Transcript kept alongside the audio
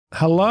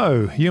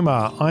Hello,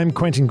 Yuma. I'm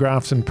Quentin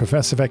Grafton,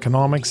 Professor of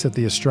Economics at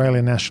the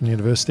Australian National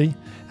University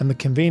and the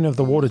convener of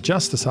the Water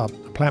Justice Hub,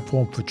 a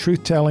platform for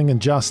truth-telling and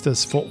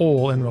justice for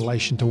all in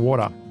relation to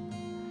water.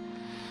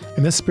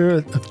 In the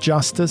spirit of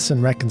justice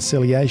and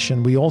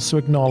reconciliation, we also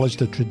acknowledge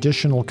the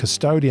traditional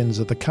custodians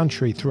of the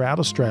country throughout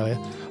Australia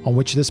on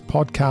which this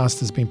podcast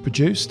has been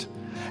produced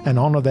and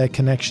honour their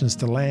connections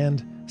to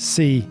land,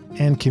 sea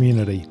and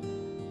community.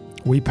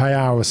 We pay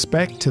our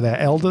respect to their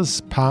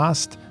elders,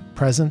 past,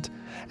 present,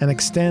 and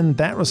extend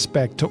that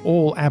respect to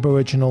all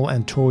Aboriginal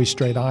and Torres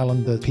Strait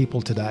Islander people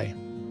today.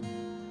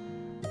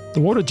 The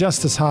Water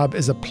Justice Hub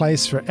is a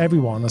place for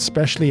everyone,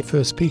 especially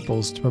First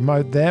Peoples, to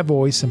promote their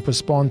voice and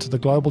respond to the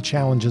global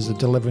challenges of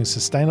delivering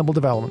sustainable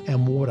development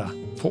and water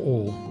for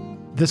all.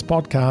 This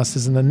podcast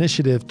is an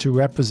initiative to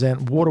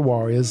represent water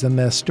warriors and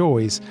their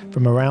stories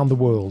from around the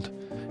world,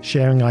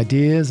 sharing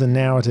ideas and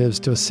narratives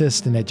to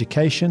assist in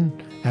education,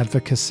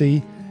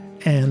 advocacy,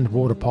 and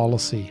water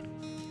policy.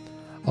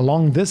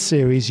 Along this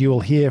series, you will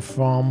hear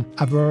from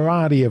a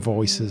variety of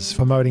voices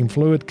promoting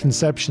fluid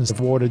conceptions of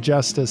water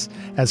justice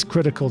as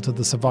critical to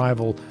the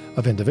survival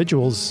of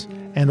individuals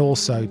and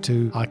also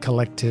to our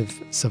collective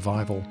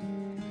survival.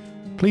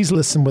 Please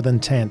listen with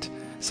intent.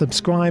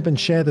 Subscribe and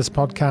share this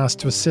podcast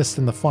to assist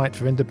in the fight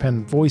for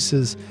independent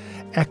voices,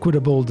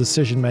 equitable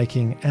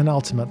decision-making, and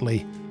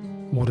ultimately,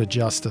 water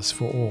justice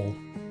for all.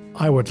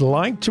 I would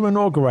like to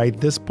inaugurate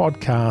this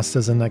podcast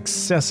as an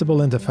accessible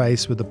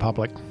interface with the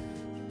public,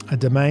 a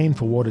domain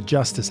for water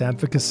justice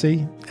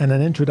advocacy, and an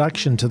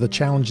introduction to the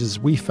challenges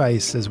we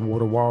face as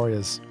water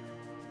warriors.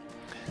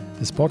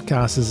 This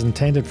podcast is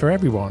intended for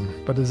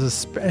everyone, but is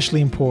especially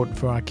important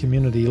for our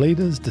community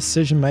leaders,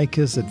 decision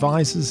makers,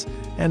 advisors,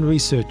 and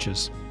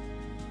researchers.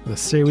 The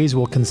series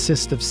will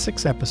consist of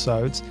 6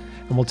 episodes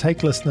and will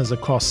take listeners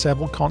across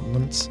several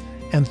continents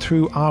and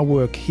through our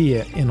work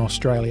here in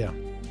Australia.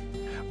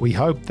 We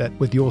hope that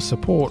with your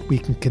support, we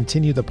can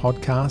continue the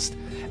podcast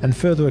and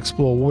further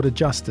explore water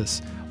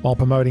justice while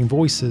promoting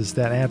voices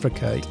that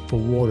advocate for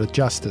water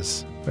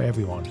justice for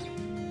everyone.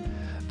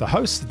 The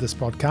hosts of this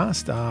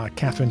podcast are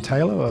Catherine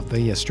Taylor of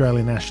the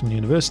Australian National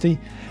University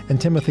and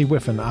Timothy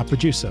Whiffen, our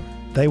producer.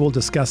 They will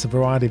discuss a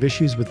variety of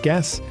issues with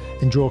guests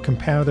and draw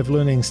comparative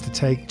learnings to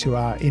take to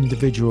our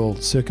individual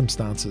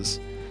circumstances.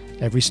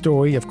 Every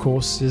story, of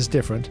course, is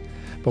different,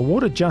 but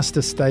water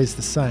justice stays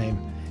the same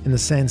in the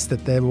sense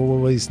that there will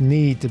always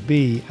need to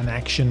be an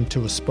action to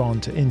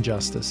respond to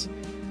injustice.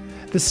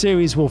 This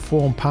series will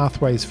form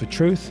pathways for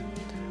truth,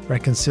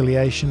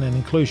 reconciliation and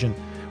inclusion,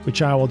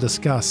 which I will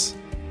discuss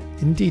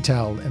in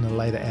detail in a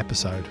later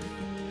episode.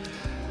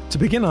 To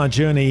begin our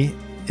journey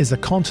is a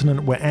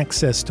continent where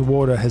access to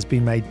water has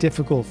been made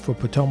difficult for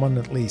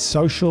predominantly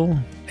social,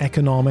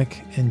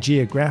 economic and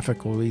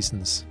geographical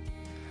reasons.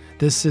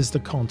 This is the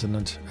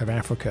continent of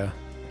Africa.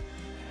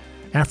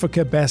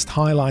 Africa best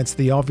highlights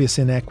the obvious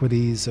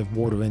inequities of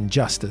water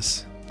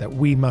injustice that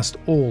we must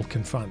all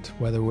confront,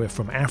 whether we're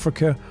from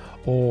Africa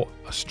or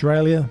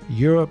Australia,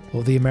 Europe,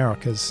 or the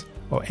Americas,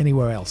 or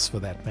anywhere else for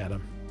that matter.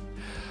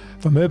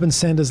 From urban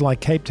centres like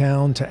Cape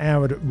Town to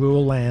arid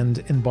rural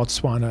land in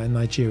Botswana and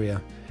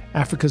Nigeria,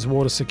 Africa's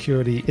water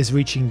security is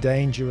reaching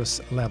dangerous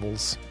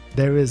levels.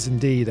 There is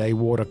indeed a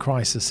water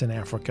crisis in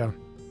Africa.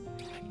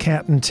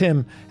 Kat and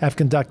Tim have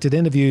conducted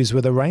interviews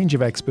with a range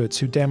of experts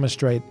who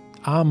demonstrate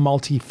our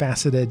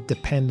multifaceted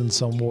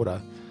dependence on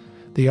water,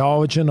 the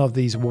origin of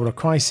these water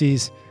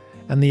crises,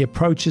 and the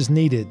approaches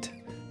needed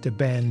to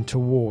bend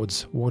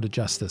towards water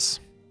justice.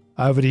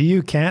 Over to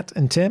you, Kat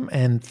and Tim,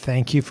 and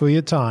thank you for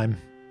your time.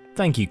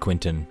 Thank you,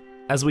 Quentin.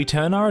 As we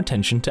turn our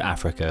attention to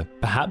Africa,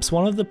 perhaps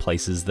one of the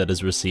places that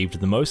has received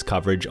the most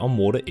coverage on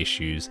water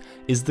issues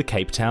is the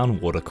Cape Town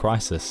water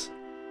crisis.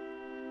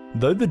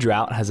 Though the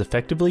drought has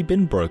effectively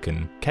been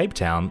broken, Cape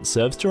Town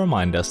serves to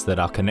remind us that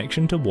our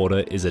connection to water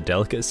is a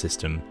delicate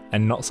system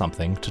and not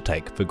something to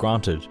take for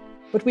granted.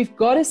 But we've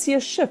got to see a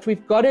shift.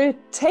 We've got to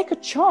take a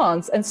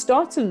chance and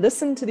start to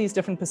listen to these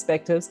different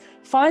perspectives,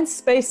 find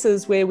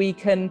spaces where we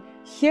can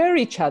hear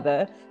each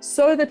other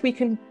so that we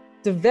can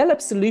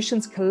develop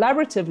solutions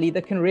collaboratively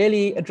that can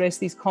really address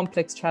these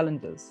complex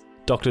challenges.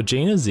 Dr.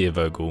 Gina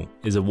Zeervogel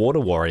is a water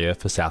warrior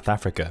for South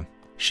Africa.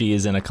 She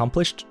is an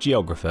accomplished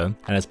geographer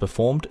and has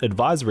performed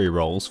advisory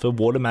roles for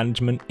water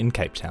management in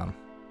Cape Town.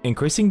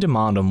 Increasing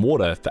demand on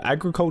water for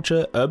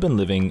agriculture, urban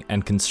living,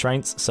 and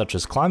constraints such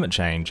as climate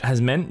change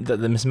has meant that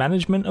the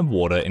mismanagement of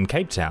water in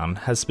Cape Town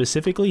has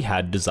specifically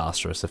had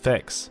disastrous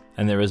effects,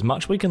 and there is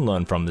much we can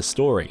learn from this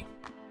story.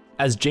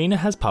 As Gina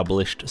has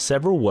published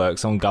several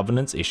works on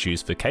governance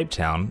issues for Cape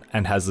Town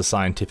and has the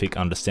scientific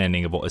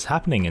understanding of what is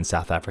happening in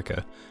South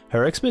Africa,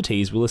 her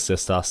expertise will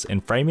assist us in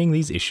framing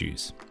these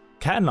issues.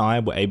 Kat and I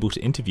were able to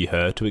interview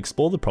her to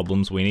explore the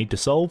problems we need to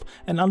solve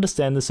and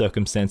understand the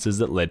circumstances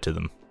that led to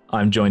them.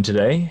 I'm joined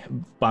today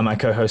by my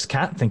co-host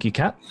Kat. Thank you,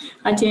 Kat.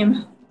 Hi,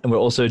 Tim. And we're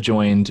also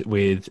joined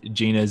with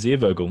Gina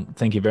Zeervogel.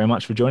 Thank you very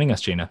much for joining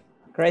us, Gina.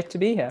 Great to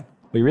be here.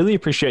 We really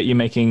appreciate you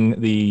making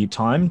the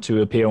time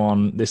to appear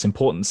on this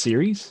important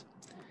series.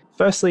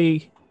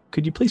 Firstly,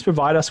 could you please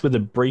provide us with a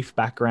brief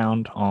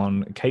background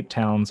on Cape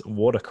Town's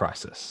water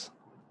crisis?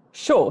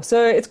 Sure.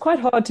 So it's quite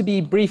hard to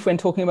be brief when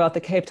talking about the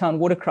Cape Town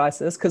water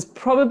crisis, because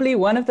probably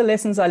one of the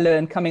lessons I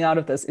learned coming out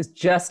of this is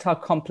just how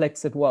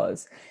complex it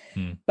was.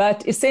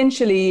 But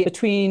essentially,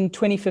 between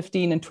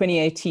 2015 and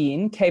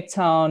 2018, Cape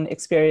Town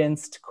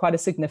experienced quite a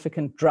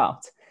significant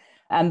drought.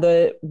 And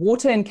the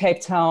water in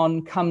Cape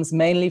Town comes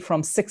mainly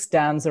from 6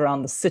 dams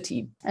around the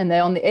city. And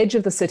they're on the edge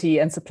of the city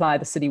and supply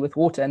the city with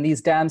water. And these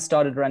dams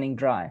started running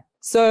dry.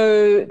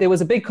 So there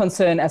was a big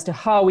concern as to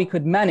how we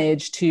could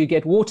manage to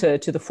get water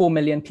to the 4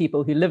 million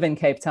people who live in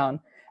Cape Town.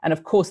 And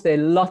of course, there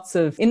are lots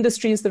of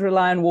industries that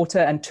rely on water,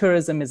 and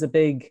tourism is a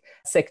big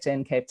sector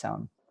in Cape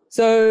Town.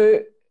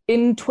 So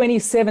in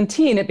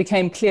 2017, it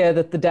became clear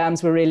that the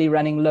dams were really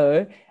running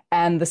low.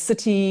 And the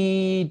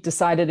city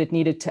decided it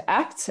needed to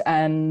act,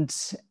 and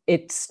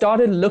it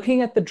started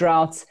looking at the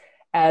drought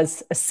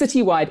as a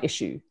citywide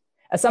issue.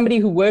 As somebody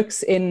who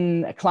works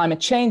in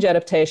climate change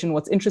adaptation,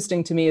 what's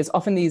interesting to me is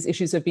often these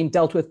issues have been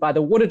dealt with by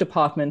the water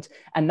department,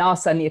 and now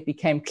suddenly it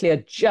became clear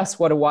just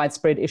what a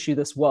widespread issue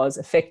this was,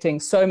 affecting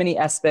so many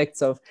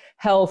aspects of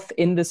health,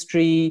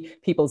 industry,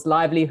 people's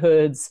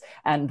livelihoods,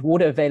 and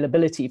water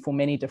availability for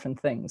many different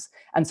things.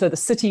 And so the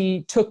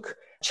city took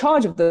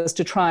charge of this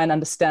to try and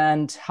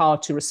understand how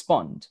to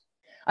respond.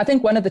 I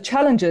think one of the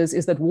challenges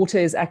is that water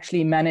is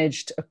actually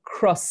managed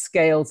across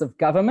scales of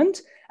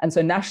government. And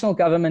so national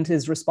government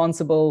is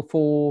responsible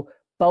for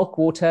bulk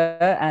water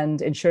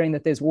and ensuring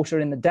that there's water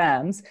in the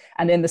dams.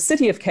 And then the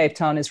city of Cape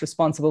Town is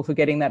responsible for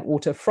getting that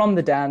water from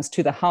the dams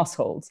to the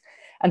households.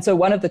 And so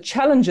one of the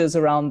challenges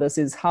around this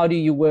is how do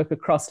you work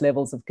across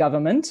levels of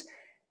government?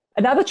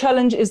 Another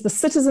challenge is the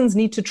citizens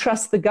need to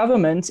trust the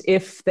government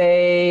if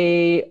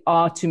they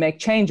are to make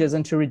changes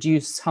and to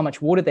reduce how much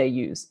water they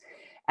use.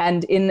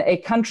 And in a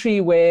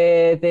country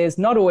where there's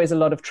not always a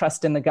lot of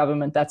trust in the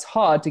government, that's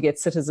hard to get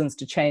citizens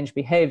to change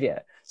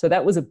behavior. So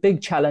that was a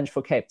big challenge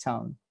for Cape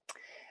Town.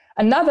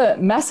 Another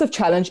massive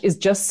challenge is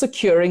just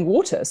securing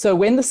water. So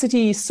when the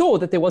city saw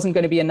that there wasn't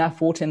going to be enough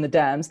water in the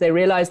dams, they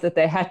realized that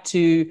they had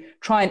to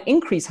try and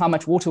increase how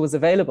much water was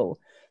available.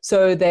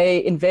 So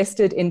they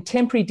invested in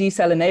temporary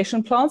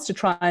desalination plants to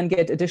try and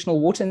get additional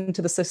water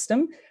into the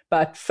system.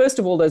 But first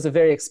of all, those are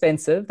very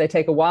expensive. They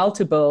take a while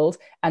to build,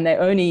 and they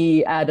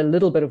only add a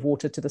little bit of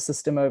water to the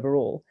system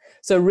overall.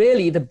 So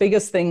really, the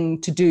biggest thing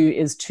to do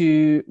is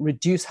to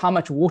reduce how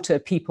much water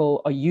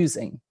people are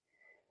using.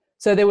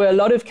 So there were a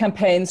lot of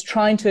campaigns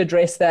trying to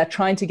address that,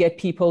 trying to get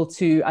people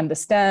to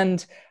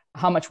understand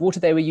how much water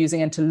they were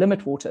using and to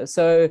limit water.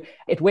 So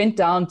it went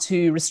down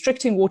to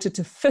restricting water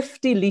to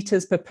 50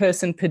 liters per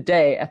person per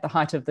day at the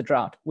height of the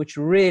drought, which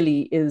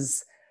really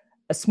is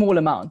a small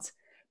amount.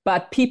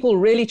 But people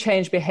really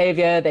changed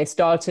behavior. They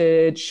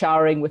started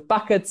showering with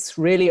buckets,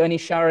 really only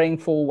showering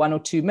for 1 or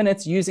 2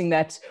 minutes, using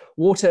that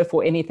water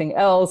for anything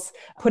else,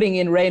 putting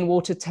in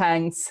rainwater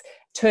tanks,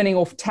 turning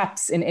off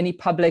taps in any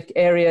public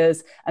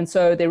areas. And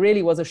so there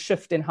really was a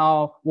shift in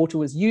how water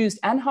was used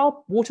and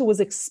how water was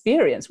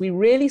experienced. We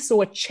really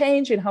saw a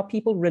change in how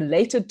people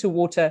related to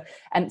water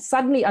and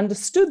suddenly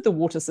understood the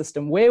water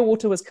system, where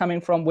water was coming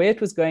from, where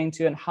it was going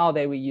to, and how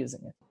they were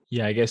using it.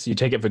 Yeah, I guess you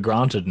take it for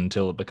granted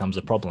until it becomes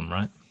a problem,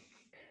 right?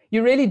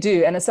 You really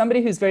do. And as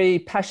somebody who's very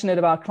passionate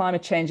about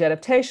climate change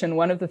adaptation,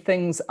 one of the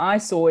things I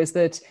saw is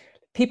that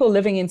people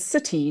living in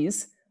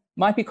cities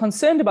might be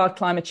concerned about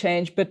climate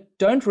change, but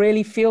don't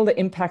really feel the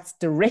impacts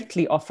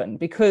directly often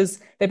because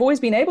they've always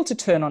been able to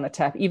turn on a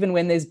tap, even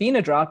when there's been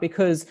a drought,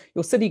 because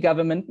your city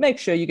government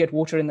makes sure you get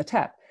water in the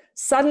tap.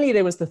 Suddenly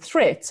there was the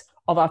threat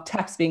of our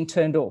taps being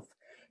turned off.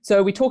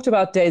 So we talked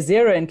about day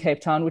zero in Cape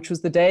Town, which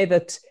was the day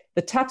that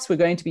the taps were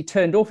going to be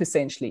turned off,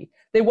 essentially.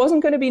 There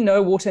wasn't going to be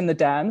no water in the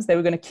dams. They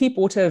were going to keep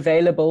water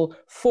available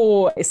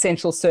for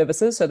essential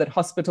services so that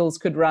hospitals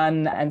could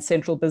run and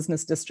central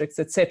business districts,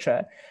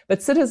 etc.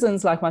 But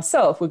citizens like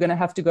myself were going to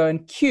have to go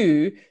and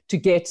queue to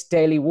get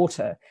daily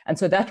water. And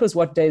so that was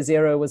what day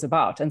zero was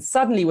about. And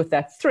suddenly with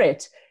that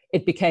threat,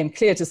 it became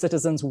clear to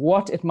citizens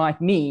what it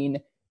might mean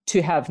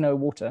to have no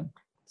water.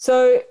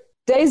 So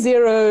day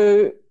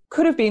zero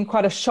could have been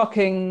quite a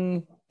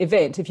shocking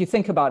event, if you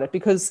think about it,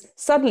 because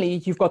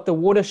suddenly you've got the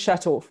water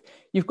shut off.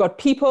 You've got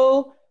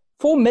people,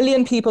 4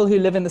 million people who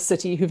live in the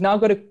city who've now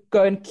got to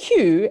go and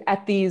queue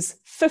at these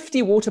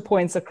 50 water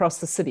points across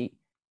the city.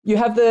 You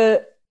have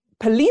the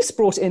police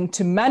brought in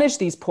to manage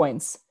these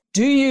points.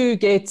 Do you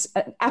get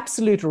an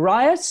absolute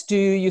riot? Do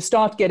you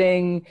start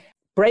getting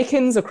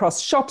break-ins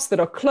across shops that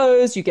are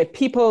closed? You get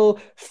people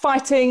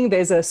fighting.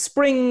 There's a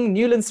spring,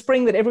 Newland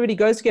Spring, that everybody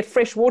goes to get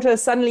fresh water.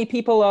 Suddenly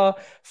people are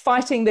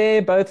fighting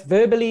there, both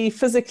verbally,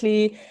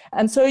 physically.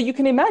 And so you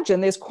can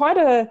imagine there's quite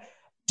a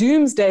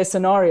doomsday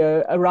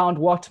scenario around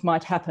what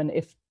might happen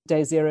if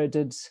day zero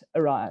did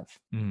arrive.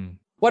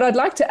 What I'd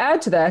like to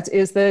add to that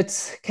is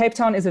that Cape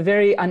Town is a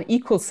very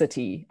unequal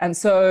city. And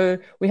so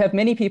we have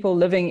many people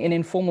living in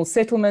informal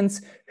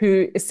settlements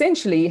who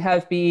essentially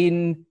have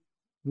been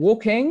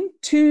walking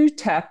to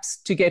taps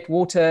to get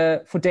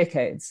water for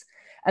decades.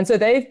 And so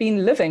they've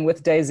been living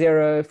with day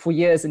zero for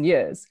years and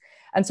years.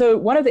 And so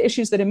one of the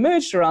issues that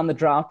emerged around the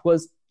drought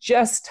was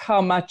just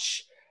how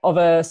much of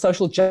a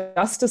social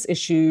justice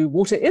issue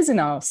water is in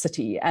our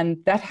city, and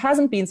that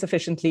hasn't been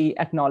sufficiently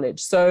acknowledged.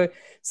 So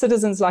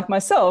citizens like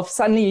myself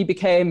suddenly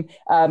became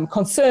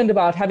concerned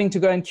about having to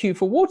go and queue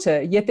for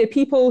water, yet there are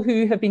people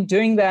who have been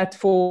doing that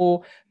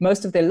for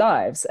most of their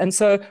lives. And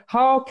so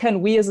how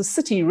can we as a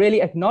city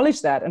really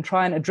acknowledge that and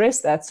try and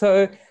address that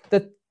so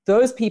that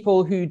those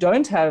people who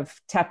don't have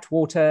tapped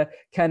water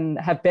can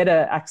have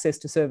better access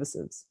to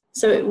services?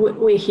 So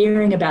we're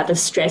hearing about the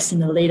stress in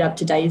the lead up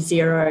to day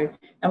zero,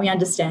 and we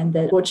understand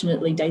that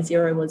fortunately day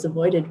zero was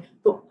avoided.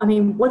 But I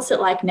mean, what's it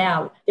like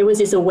now? There was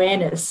this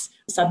awareness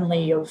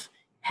suddenly of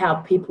how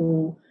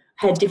people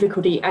had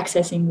difficulty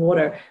accessing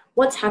water.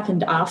 What's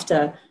happened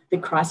after the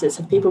crisis?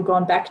 Have people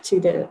gone back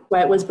to the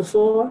way it was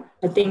before?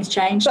 Have things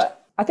changed?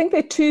 I think there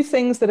are two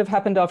things that have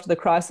happened after the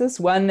crisis,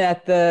 one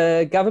at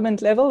the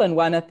government level and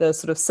one at the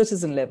sort of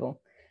citizen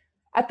level.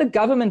 At the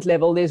government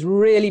level, there's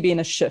really been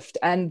a shift,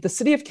 and the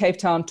city of Cape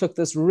Town took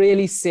this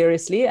really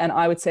seriously, and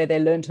I would say they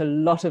learned a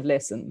lot of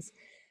lessons.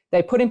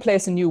 They put in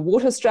place a new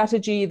water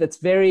strategy that's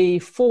very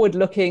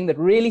forward-looking, that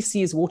really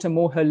sees water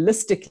more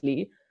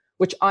holistically,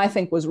 which I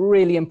think was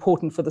really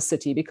important for the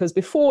city, because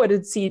before it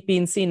had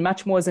been seen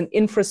much more as an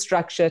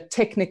infrastructure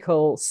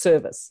technical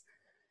service.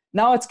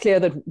 Now it's clear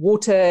that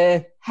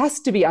water has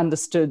to be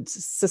understood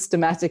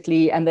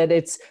systematically and that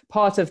it's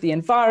part of the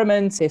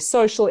environment, there's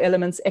social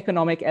elements,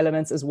 economic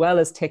elements, as well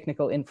as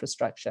technical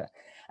infrastructure.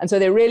 And so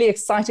there are really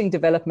exciting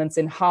developments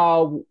in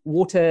how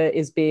water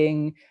is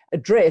being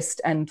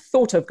addressed and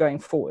thought of going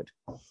forward.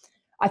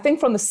 I think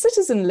from the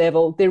citizen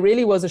level, there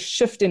really was a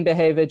shift in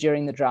behavior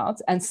during the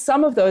drought, and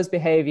some of those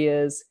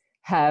behaviors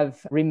have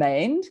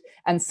remained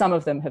and some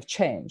of them have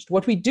changed.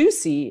 What we do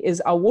see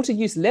is our water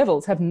use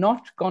levels have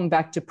not gone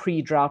back to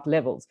pre-drought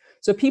levels.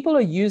 So people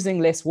are using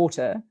less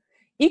water.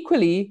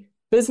 Equally,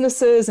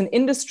 businesses and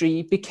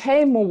industry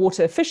became more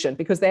water efficient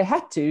because they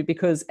had to,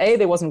 because A,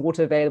 there wasn't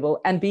water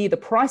available, and B, the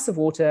price of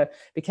water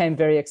became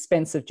very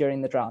expensive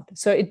during the drought.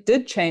 So it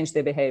did change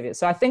their behavior.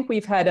 So I think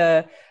we've had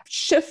a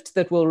shift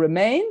that will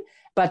remain.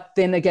 But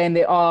then again,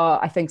 there are,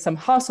 I think, some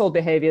household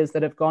behaviors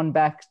that have gone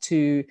back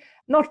to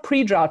not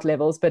pre-drought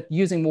levels, but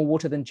using more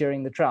water than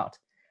during the drought.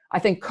 I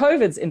think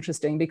COVID's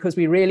interesting because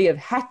we really have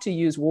had to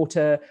use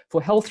water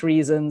for health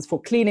reasons,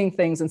 for cleaning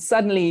things, and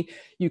suddenly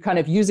you kind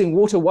of using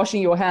water,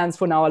 washing your hands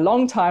for now a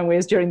long time,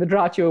 whereas during the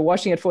drought you were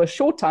washing it for a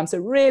short time. So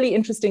really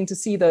interesting to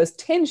see those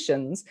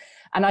tensions.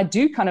 And I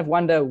do kind of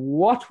wonder,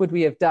 what would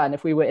we have done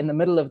if we were in the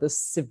middle of this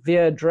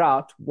severe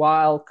drought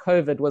while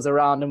COVID was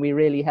around and we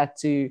really had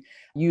to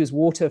use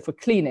water for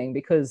cleaning,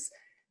 because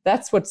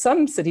that's what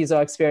some cities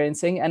are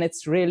experiencing, and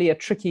it's really a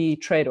tricky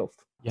trade-off.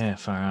 Yeah,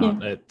 far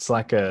out. Yeah. It's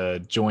like a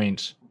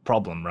joint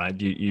problem, right?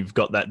 You've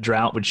got that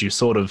drought, which you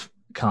sort of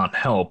can't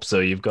help. So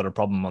you've got a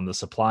problem on the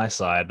supply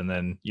side, and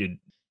then you're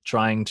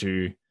trying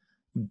to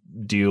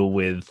deal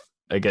with,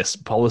 I guess,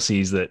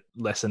 policies that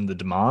lessen the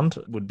demand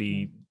would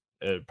be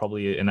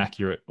probably an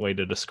accurate way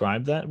to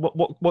describe that.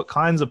 What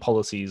kinds of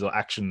policies or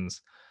actions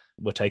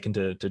were taken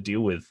to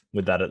deal with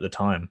that at the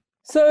time?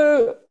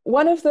 So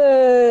one of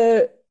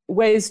the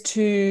ways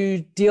to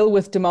deal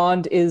with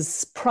demand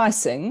is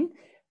pricing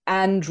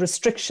and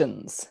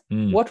restrictions.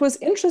 What was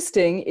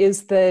interesting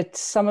is that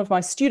some of my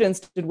students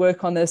did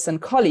work on this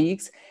and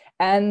colleagues,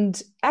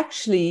 and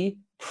actually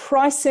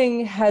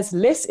pricing has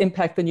less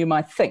impact than you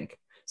might think.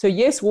 So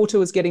yes, water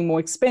was getting more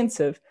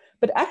expensive,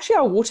 but actually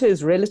our water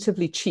is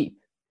relatively cheap.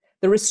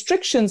 The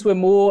restrictions were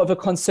more of a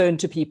concern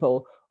to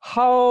people.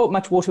 How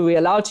much water are we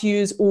allowed to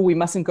use? Oh, we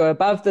mustn't go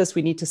above this.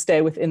 We need to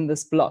stay within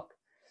this block.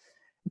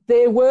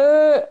 There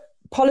were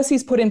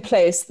policies put in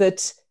place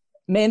that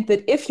meant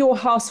that if your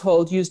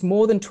household used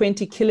more than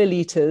 20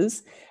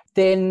 kiloliters,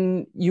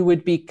 then you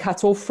would be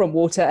cut off from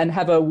water and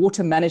have a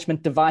water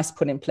management device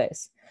put in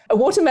place. A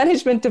water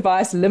management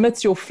device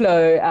limits your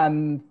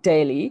flow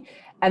daily.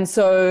 And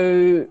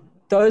so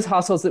those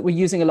households that were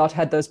using a lot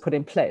had those put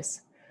in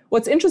place.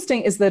 What's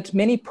interesting is that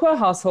many poor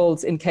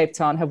households in Cape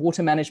Town have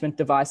water management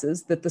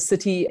devices that the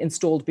city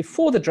installed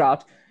before the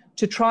drought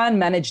to try and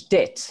manage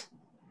debt.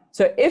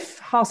 So if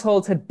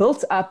households had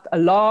built up a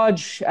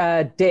large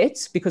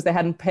debt because they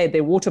hadn't paid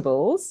their water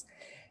bills,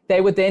 they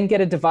would then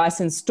get a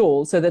device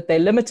installed so that they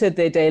limited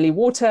their daily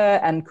water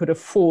and could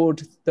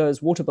afford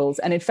those water bills.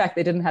 And in fact,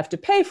 they didn't have to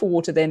pay for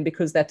water then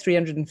because that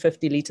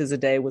 350 liters a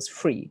day was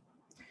free.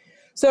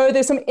 So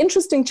there's some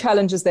interesting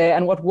challenges there.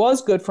 And what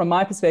was good from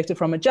my perspective,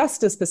 from a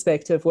justice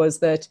perspective, was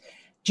that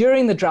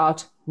during the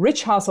drought,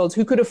 rich households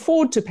who could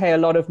afford to pay a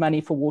lot of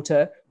money for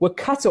water were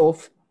cut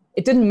off.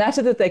 It didn't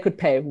matter that they could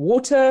pay.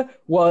 Water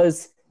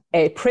was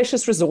a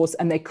precious resource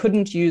and they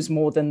couldn't use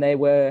more than they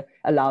were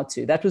allowed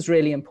to. That was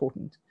really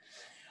important.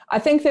 I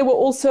think there were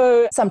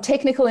also some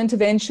technical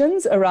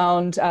interventions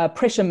around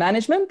pressure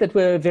management that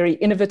were very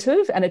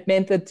innovative, and it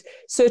meant that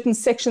certain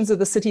sections of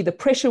the city, the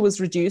pressure was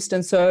reduced,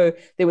 and so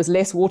there was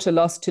less water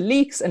lost to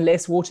leaks and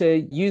less water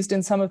used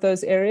in some of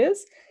those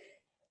areas.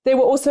 There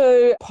were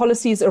also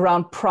policies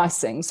around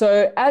pricing.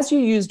 So as you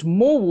used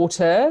more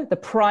water, the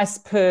price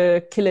per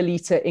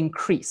kiloliter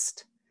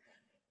increased.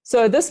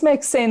 So this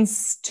makes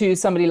sense to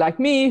somebody like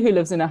me who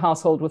lives in a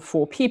household with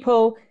 4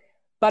 people.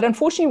 But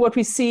unfortunately, what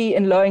we see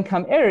in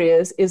low-income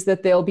areas is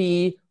that there'll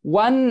be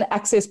one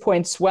access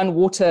point, one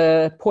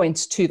water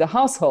point to the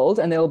household,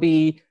 and there'll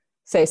be,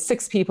 say,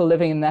 6 people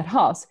living in that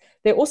house.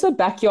 They're also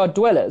backyard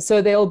dwellers.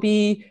 So there'll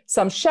be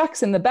some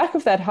shacks in the back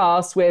of that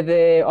house where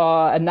there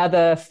are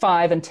another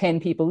 5 and 10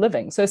 people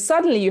living. So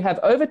suddenly you have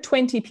over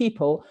 20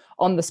 people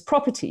on this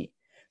property.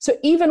 So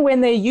even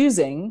when they're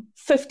using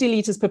 50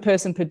 liters per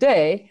person per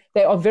day,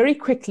 they are very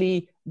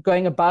quickly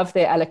going above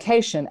their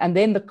allocation. And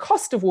then the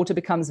cost of water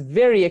becomes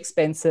very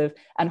expensive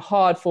and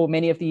hard for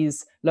many of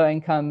these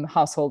low-income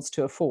households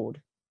to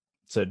afford.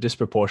 So it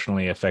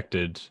disproportionately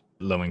affected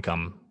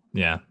low-income.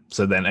 Yeah.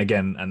 So then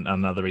again,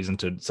 another reason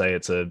to say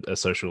it's a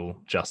social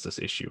justice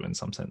issue in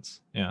some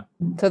sense. Yeah.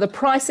 So the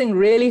pricing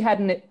really had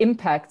an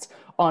impact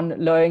on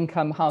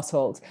low-income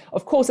households.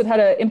 Of course, it had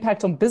an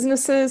impact on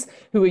businesses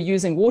who were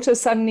using water.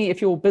 Suddenly,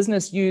 if your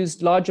business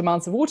used large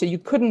amounts of water, you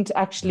couldn't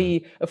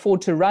actually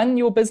afford to run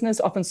your business,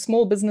 often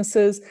small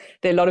businesses.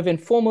 There are a lot of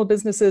informal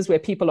businesses where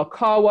people are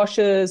car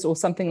washers or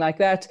something like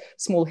that,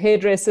 small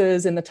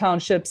hairdressers in the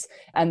townships,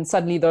 and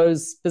suddenly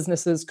those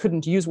businesses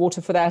couldn't use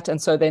water for that,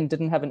 and so then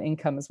didn't have an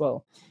income as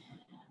well.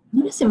 I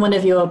noticed in one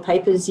of your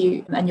papers,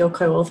 you and your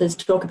co-authors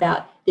talk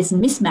about this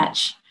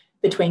mismatch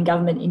between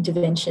government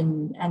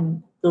intervention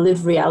and the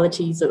lived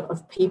realities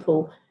of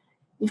people.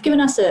 You've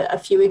given us a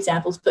few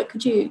examples, but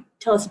could you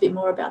tell us a bit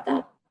more about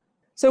that?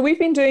 So we've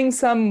been doing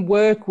some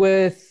work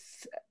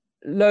with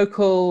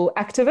local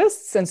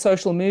activists and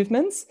social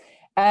movements,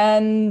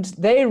 and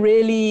they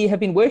really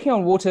have been working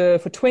on water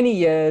for 20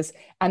 years,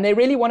 and they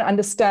really want to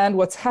understand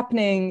what's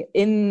happening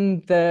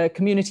in the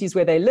communities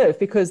where they live,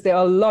 because there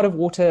are a lot of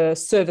water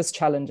service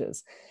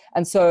challenges.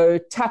 And so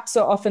taps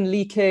are often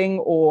leaking,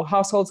 or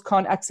households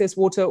can't access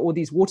water, or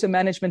these water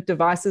management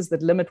devices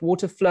that limit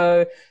water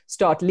flow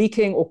start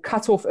leaking or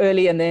cut off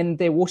early, and then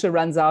their water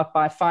runs out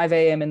by 5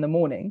 a.m. in the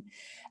morning.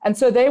 And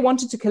so they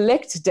wanted to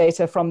collect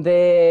data from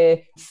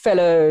their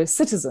fellow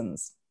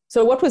citizens.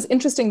 So what was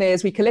interesting there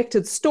is we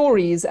collected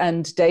stories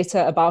and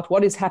data about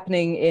what is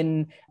happening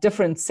in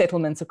different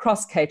settlements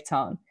across Cape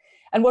Town.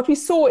 And what we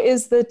saw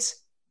is that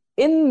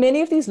in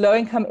many of these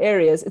low-income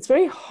areas, it's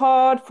very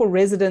hard for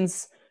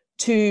residents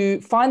to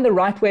find the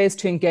right ways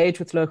to engage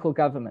with local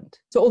government.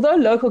 So although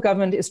local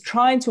government is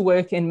trying to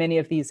work in many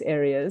of these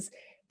areas,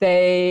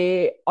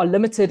 they are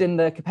limited in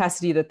the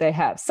capacity that they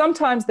have.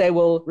 Sometimes they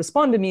will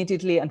respond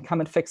immediately and come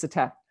and fix a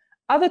tap.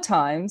 Other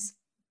times,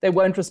 they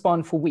won't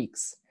respond for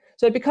weeks.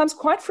 So it becomes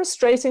quite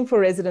frustrating for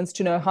residents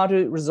to know how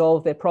to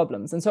resolve their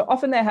problems. And so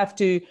often they have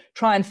to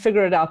try and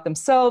figure it out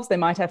themselves. They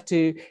might have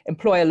to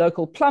employ a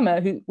local plumber,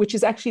 which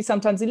is actually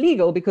sometimes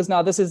illegal, because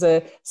now this is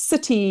a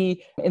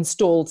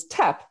city-installed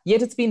tap,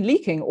 yet it's been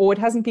leaking or it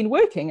hasn't been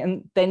working,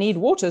 and they need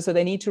water, so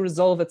they need to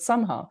resolve it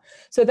somehow.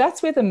 So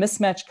that's where the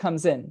mismatch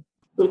comes in.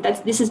 Look,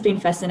 this has been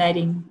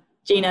fascinating.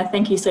 Gina,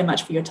 thank you so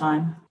much for your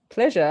time.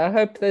 Pleasure. I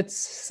hope that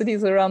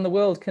cities around the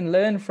world can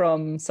learn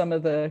from some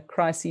of the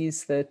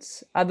crises that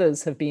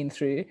others have been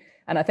through.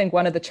 And I think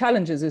one of the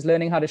challenges is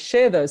learning how to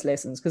share those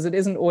lessons, because it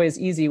isn't always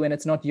easy when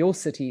it's not your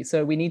city.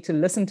 So we need to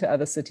listen to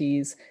other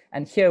cities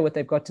and hear what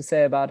they've got to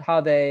say about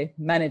how they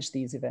manage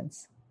these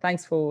events.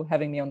 Thanks for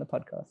having me on the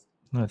podcast.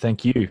 No,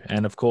 thank you.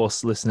 And of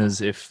course,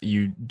 listeners, if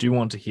you do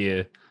want to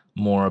hear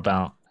more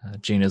about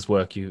Gina's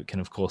work, you can,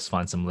 of course,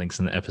 find some links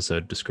in the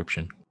episode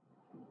description.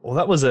 Well,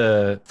 that was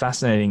a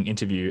fascinating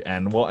interview,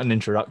 and what an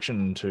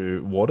introduction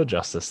to water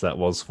justice that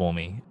was for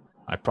me.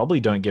 I probably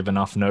don't give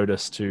enough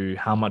notice to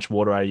how much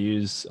water I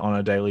use on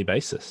a daily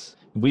basis.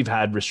 We've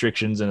had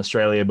restrictions in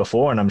Australia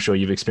before, and I'm sure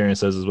you've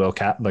experienced those as well,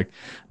 Kat, like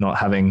not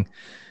having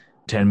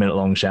 10-minute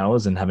long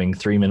showers and having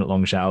 3-minute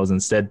long showers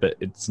instead, but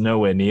it's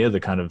nowhere near the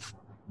kind of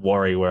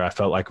worry where I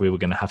felt like we were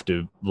going to have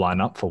to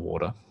line up for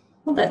water.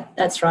 Well,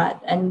 that's right.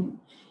 And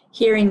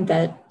hearing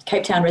that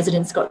Cape Town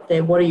residents got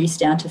their water use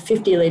down to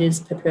 50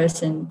 litres per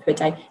person per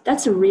day,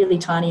 that's a really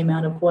tiny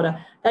amount of water.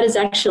 That is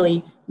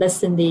actually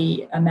less than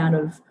the amount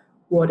of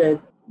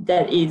water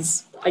that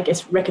is, I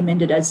guess,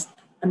 recommended as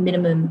a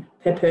minimum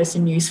per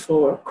person use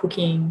for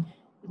cooking,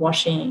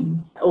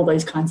 washing, all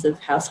those kinds of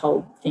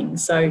household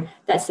things. So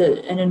that's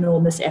an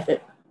enormous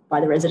effort by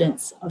the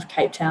residents of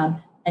Cape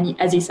Town. And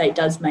as you say, it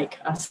does make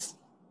us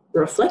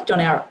reflect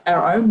on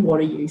our own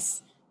water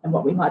use and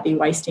what we might be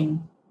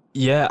wasting.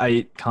 Yeah,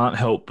 I can't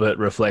help but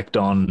reflect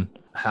on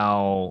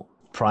how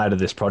prior to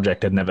this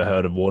project I'd never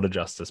heard of water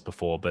justice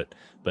before, but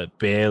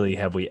barely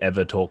have we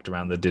ever talked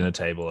around the dinner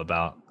table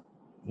about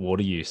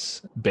water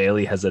use.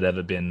 Barely has it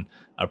ever been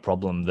a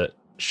problem that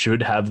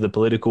should have the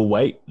political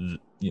weight.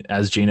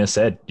 As Gina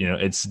said,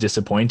 it's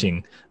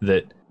disappointing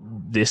that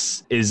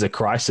this is a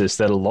crisis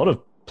that a lot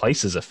of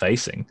places are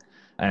facing,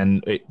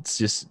 and it's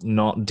just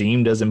not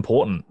deemed as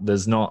important.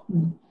 There's not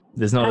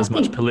as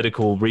much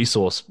political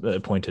resource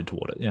pointed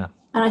toward it. Yeah.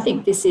 And I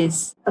think this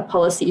is a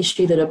policy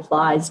issue that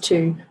applies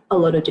to a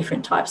lot of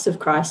different types of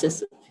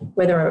crisis,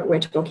 whether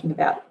we're talking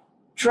about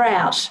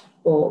drought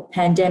or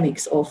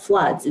pandemics or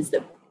floods, is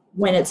that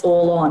when it's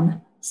all on,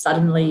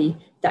 suddenly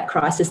that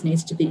crisis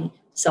needs to be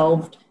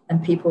solved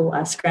and people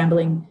are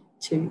scrambling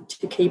to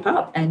keep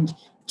up and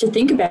to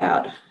think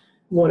about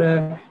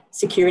water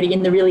security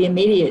in the really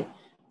immediate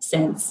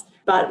sense.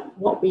 But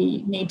what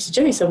we need to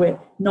do, so we're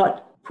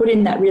not put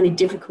in that really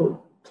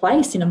difficult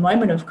place in a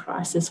moment of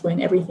crisis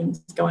when everything's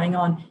going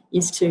on,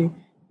 is to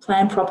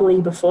plan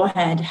properly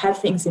beforehand, have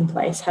things in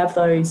place, have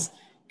those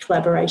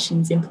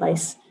collaborations in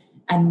place,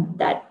 and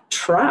that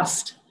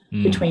trust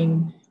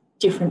between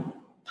different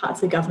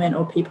parts of government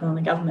or people in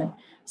the government,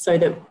 so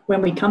that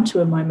when we come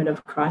to a moment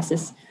of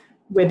crisis,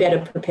 we're better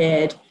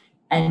prepared.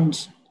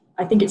 And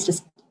I think it's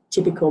just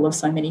typical of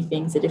so many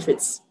things that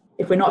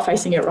if we're not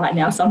facing it right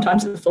now,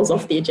 sometimes it falls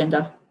off the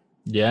agenda.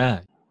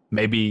 Yeah.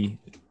 Maybe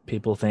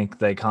people think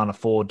they can't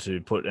afford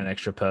to put an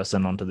extra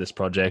person onto this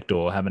project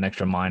or have an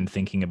extra mind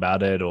thinking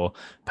about it or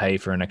pay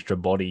for an extra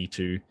body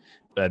to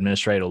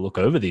administrate or look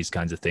over these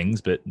kinds of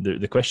things. But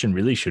the question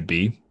really should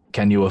be,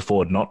 can you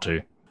afford not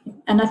to?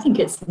 And I think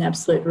it's an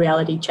absolute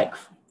reality check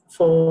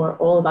for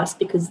all of us,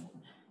 because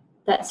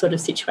that sort of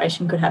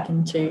situation could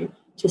happen to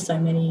so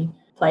many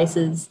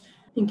places.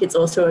 I think it's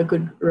also a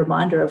good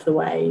reminder of the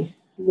way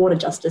water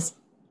justice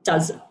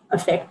does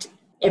affect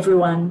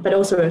everyone, but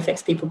also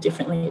affects people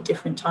differently at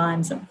different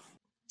times. And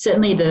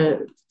certainly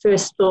the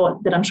first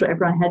thought that I'm sure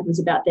everyone had was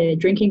about their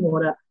drinking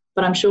water,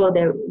 but I'm sure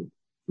they're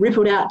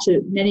rippled out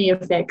to many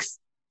effects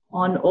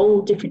on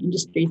all different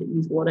industries that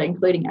use water,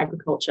 including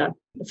agriculture,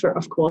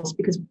 of course,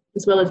 because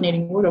as well as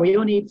needing water, we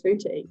all need food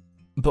to eat.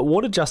 But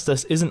water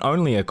justice isn't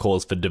only a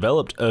cause for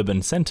developed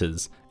urban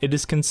centres, it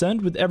is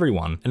concerned with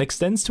everyone and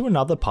extends to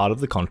another part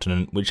of the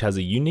continent which has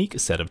a unique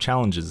set of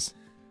challenges.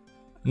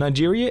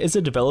 Nigeria is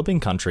a developing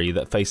country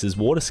that faces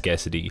water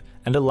scarcity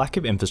and a lack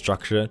of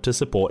infrastructure to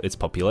support its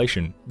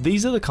population.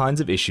 These are the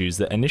kinds of issues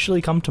that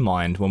initially come to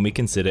mind when we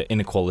consider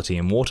inequality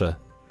in water.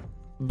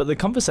 But the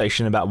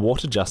conversation about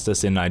water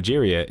justice in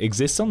Nigeria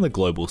exists on the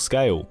global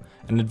scale,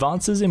 and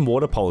advances in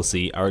water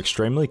policy are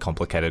extremely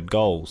complicated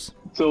goals.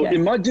 So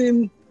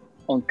imagine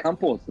on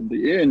campus in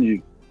the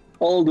ANU,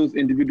 all those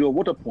individual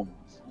water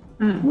points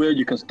where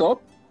you can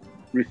stop,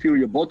 refill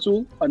your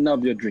bottle, and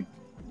have your drink.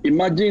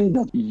 Imagine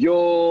that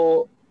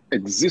your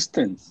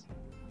existence,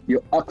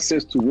 your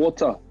access to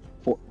water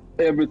for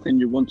everything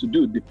you want to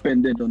do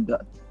dependent on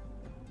that,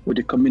 with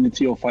a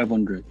community of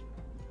 500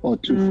 or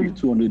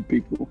 200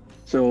 people.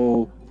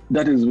 So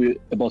that is where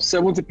about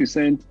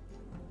 70%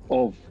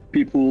 of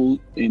people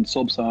in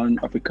Sub-Saharan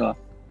Africa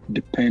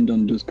depend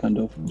on those kind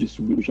of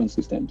distribution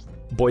systems.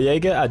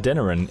 Boyega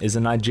Adeniran is a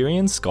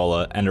Nigerian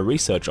scholar and a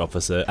research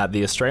officer at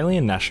the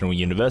Australian National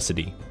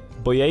University.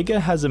 Boyega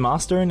has a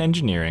Master in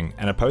Engineering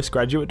and a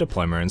postgraduate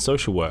diploma in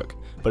social work,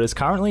 but is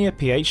currently a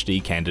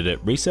PhD candidate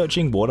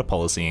researching water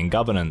policy and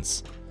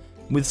governance.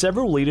 With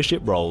several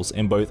leadership roles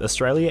in both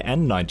Australia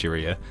and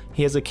Nigeria,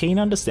 he has a keen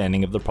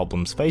understanding of the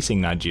problems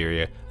facing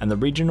Nigeria and the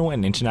regional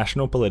and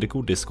international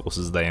political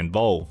discourses they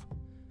involve.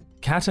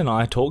 Kat and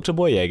I talked to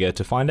Boyega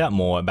to find out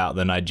more about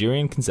the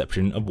Nigerian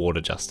conception of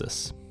water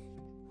justice.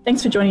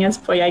 Thanks for joining us,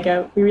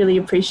 Boyega. We really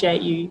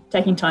appreciate you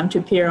taking time to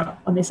appear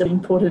on this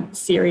important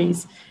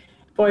series.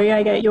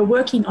 Boyega, you're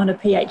working on a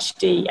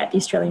PhD at the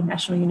Australian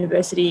National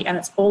University, and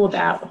it's all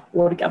about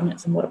water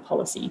governance and water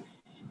policy.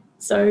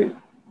 So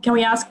can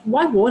we ask,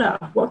 why water?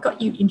 What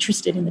got you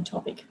interested in the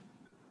topic?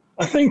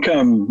 I think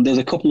there's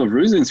a couple of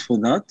reasons for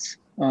that.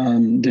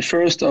 The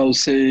first, I would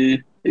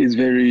say, is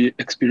very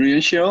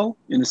experiential,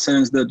 in the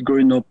sense that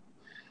growing up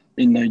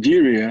in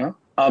Nigeria,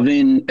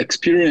 having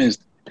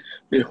experienced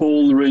a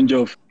whole range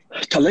of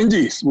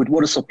challenges with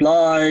water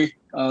supply,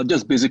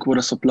 just basic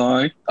water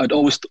supply, I'd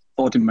always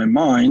thought in my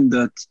mind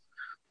that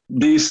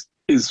this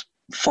is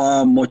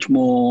far much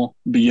more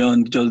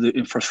beyond just the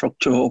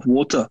infrastructure of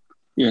water,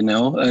 and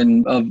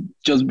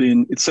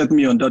it set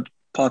me on that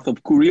path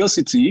of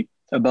curiosity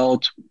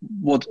about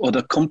what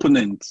other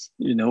components,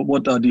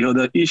 what are the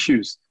other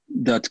issues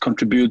that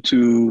contribute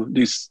to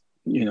this,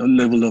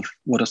 level of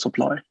water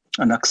supply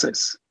and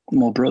access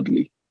more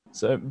broadly.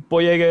 So,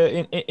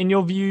 Boyega, in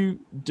your view,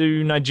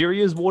 do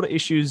Nigeria's water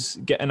issues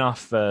get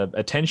enough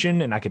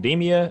attention in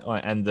academia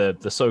and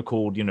the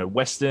so-called,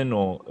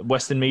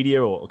 Western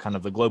media or kind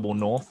of the global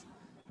North?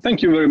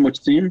 Thank you very much,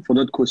 Tim, for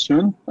that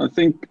question. I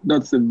think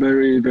that's a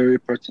very, very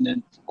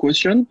pertinent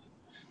question.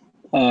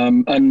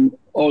 And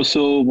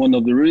also one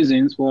of the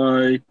reasons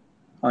why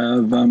I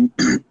have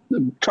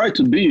tried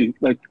to be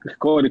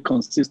quite a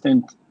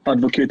consistent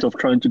advocate of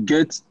trying to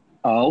get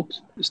out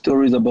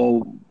stories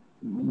about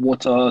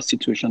water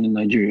situation in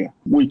Nigeria,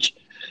 which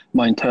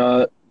my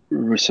entire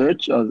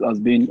research has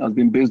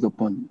been based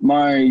upon.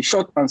 My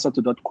short answer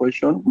to that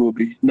question will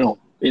be no.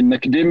 In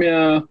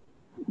academia,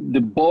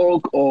 the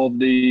bulk of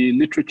the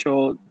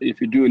literature,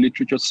 if you do a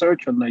literature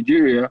search on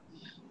Nigeria,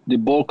 the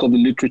bulk of the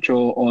literature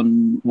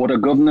on water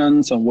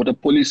governance and water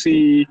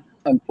policy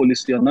and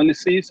policy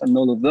analysis and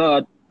all of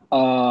that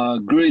are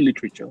grey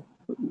literature.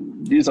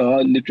 These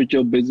are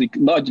literature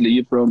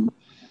largely from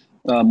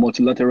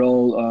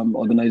multilateral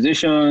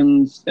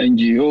organizations,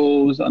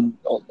 NGOs, and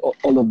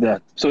all of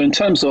that. So in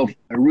terms of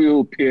a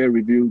real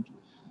peer-reviewed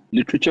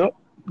literature,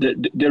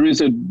 there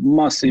is a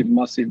massive,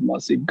 massive,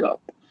 massive gap.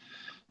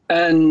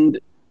 And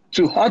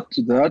To add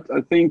to that,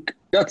 I think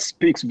that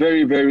speaks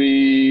very,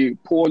 very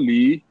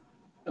poorly.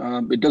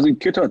 It doesn't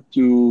cater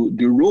to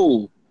the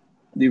role,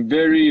 the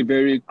very,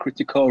 very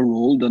critical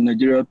role that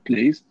Nigeria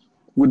plays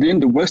within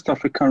the West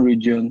African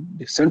region,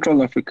 the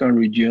Central African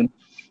region,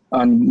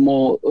 and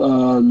more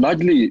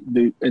largely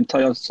the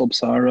entire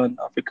Sub-Saharan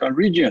African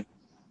region.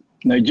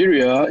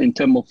 Nigeria, in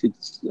terms of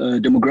its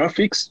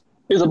demographics,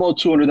 is about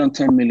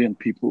 210 million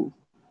people.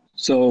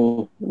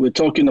 So we're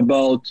talking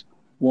about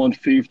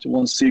 1/5,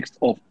 1/6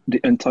 of the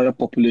entire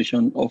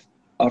population of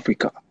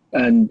Africa,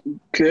 and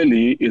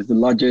clearly is the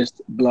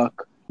largest Black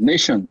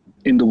nation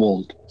in the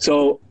world.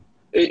 So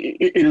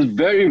it is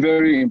very,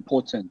 very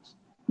important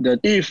that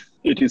if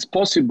it is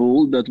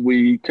possible that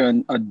we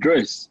can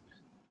address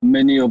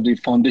many of the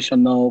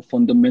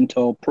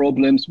fundamental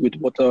problems with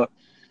water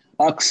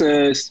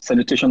access,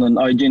 sanitation and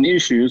hygiene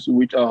issues,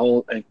 which are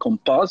all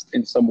encompassed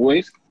in some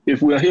ways,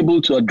 if we are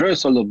able to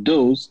address all of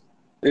those,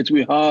 it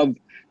will have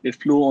a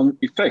flow-on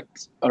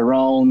effect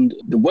around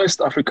the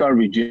West Africa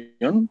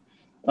region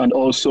and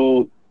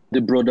also the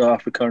broader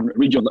African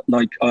region,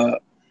 like I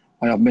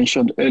have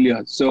mentioned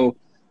earlier. So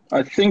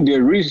I think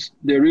there is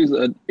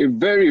a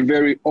very,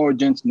 very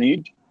urgent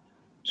need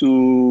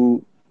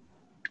to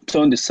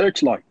turn the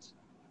searchlight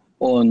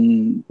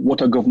on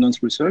water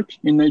governance research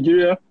in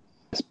Nigeria,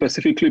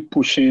 specifically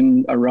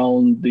pushing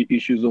around the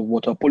issues of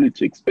water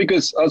politics.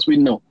 Because as we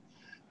know,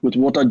 with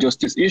water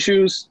justice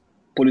issues,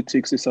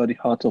 politics is at the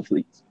heart of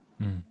it.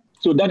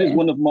 So that is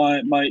one of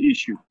my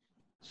issues.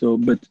 So,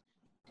 but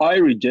I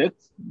reject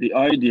the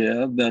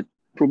idea that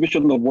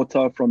provision of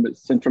water from a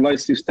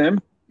centralized system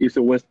is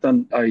a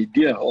Western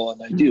idea or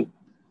an ideal.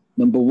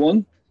 Number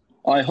one,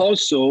 I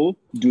also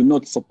do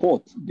not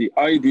support the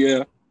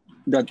idea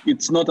that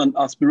it's not an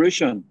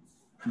aspiration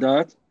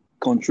that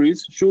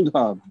countries should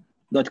have,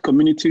 that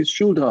communities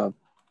should have,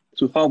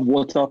 to have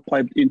water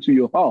piped into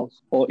your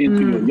house or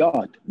into your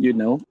yard. You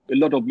know, a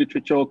lot of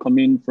literature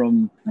coming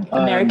from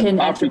American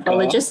Africa.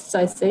 anthropologists,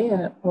 I see.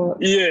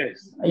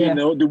 Yes, you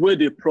know, the way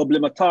they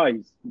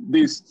problematize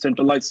these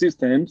centralized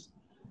systems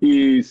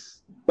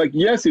is like,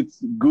 yes,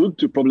 it's good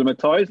to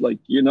problematize. Like,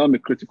 you know, I'm a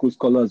critical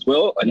scholar as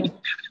well. And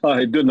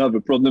I don't have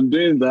a problem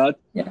doing that,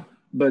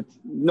 but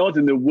not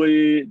in a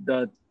way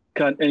that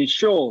can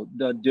ensure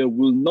that there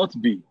will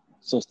not be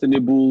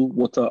sustainable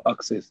water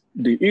access.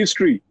 The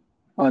history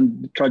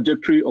and the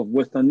trajectory of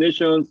Western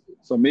nations,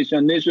 some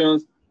Asian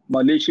nations,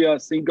 Malaysia,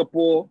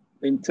 Singapore,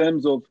 in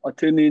terms of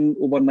attaining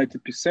over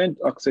 90%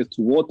 access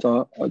to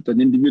water at an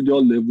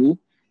individual level,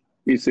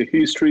 is a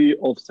history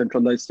of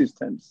centralized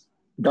systems.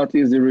 That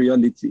is the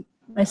reality.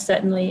 Most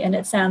certainly, and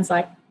it sounds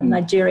like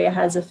Nigeria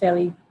has a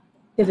fairly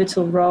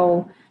pivotal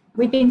role.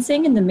 We've been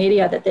seeing in the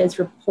media that there's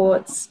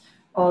reports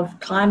of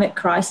climate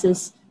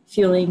crisis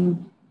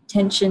fueling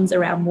tensions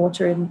around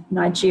water in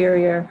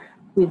Nigeria,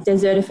 with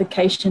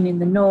desertification in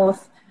the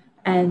north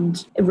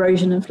and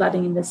erosion and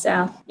flooding in the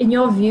south. In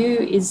your view,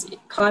 is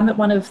climate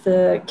one of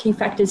the key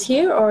factors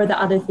here, or are there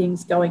other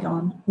things going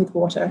on with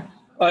water?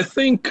 I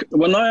think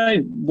when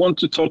I want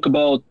to talk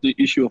about the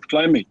issue of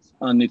climate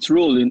and its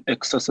role in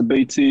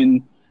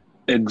exacerbating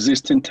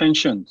existing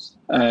tensions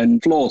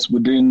and flaws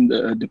within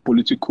the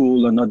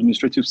political and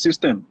administrative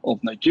system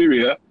of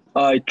Nigeria,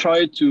 I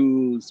try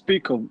to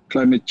speak of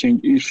climate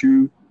change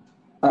issue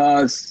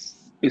as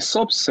a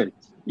subset,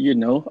 you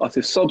know, as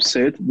a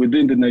subset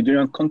within the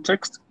Nigerian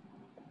context,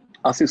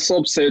 as a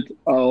subset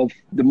of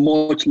the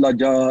much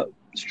larger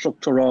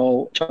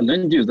structural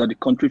challenges that the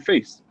country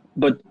faces.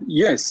 But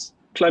yes,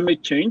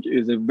 climate change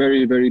is a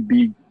very, very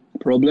big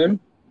problem.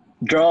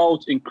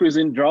 Drought,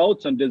 increasing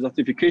drought and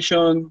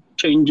desertification,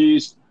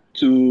 changes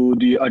to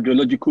the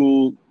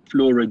hydrological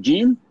flow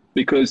regime,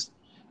 because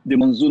the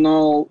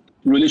monsoonal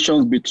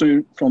relations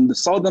from the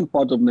southern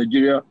part of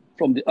Nigeria,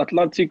 from the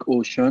Atlantic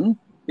Ocean,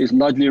 is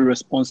largely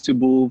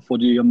responsible for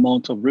the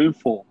amount of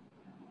rainfall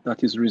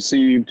that is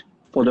received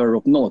further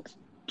up north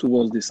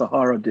towards the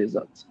Sahara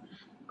Desert,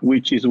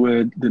 which is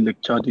where the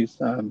Lake Chad is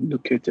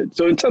located.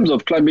 So in terms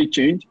of climate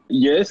change,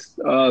 yes,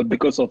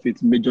 because of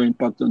its major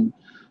impact on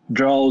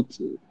drought,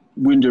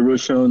 wind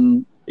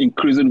erosion,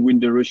 increasing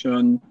wind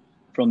erosion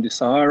from the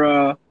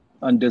Sahara,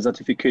 and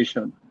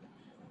desertification,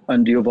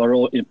 and the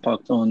overall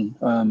impact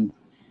on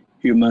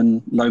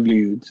human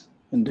livelihoods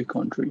in the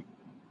country.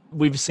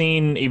 We've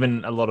seen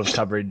even a lot of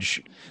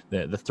coverage,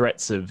 the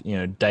threats of, you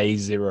know, day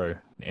zero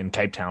in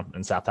Cape Town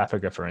in South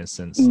Africa, for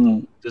instance.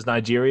 Does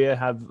Nigeria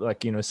have,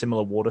 like, you know,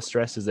 similar water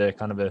stress? Is there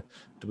kind of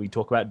do we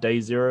talk about day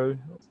zero?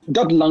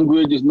 That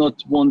language is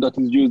not one that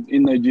is used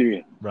in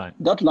Nigeria. Right.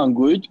 That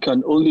language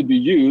can only be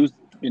used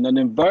in an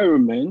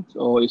environment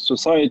or a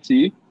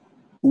society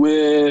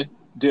where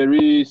there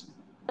is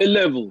a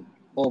level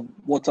of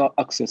water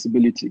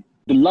accessibility.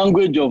 The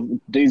language of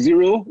day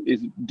zero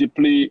is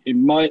deeply,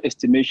 in my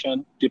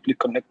estimation, deeply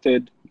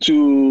connected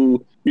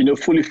to, you know,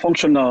 fully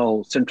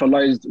functional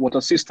centralized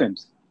water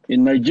systems.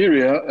 In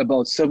Nigeria,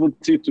 about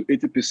 70 to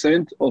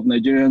 80% of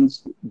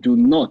Nigerians do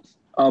not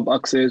have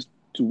access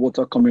to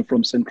water coming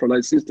from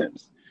centralized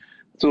systems.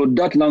 So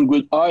that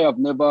language, I have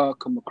never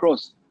come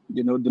across,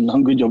 you know, the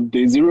language of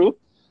day zero.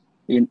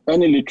 in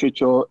any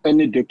literature,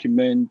 any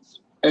document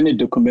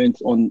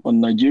on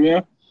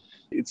Nigeria.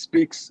 It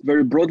speaks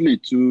very broadly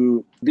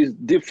to this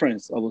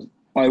difference.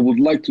 I would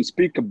like to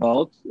speak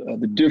about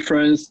the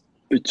difference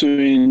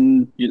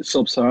between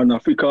Sub-Saharan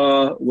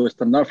Africa,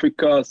 Western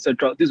Africa,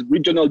 etc. These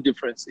regional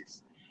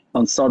differences,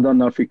 and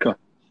Southern Africa.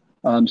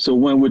 So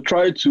when we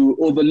try to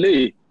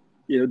overlay,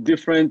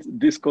 different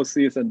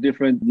discourses and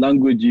different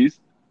languages,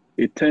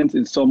 it tends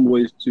in some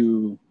ways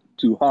to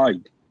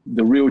hide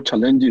the real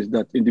challenges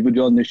that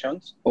individual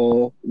nations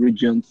or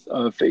regions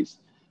face.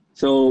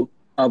 So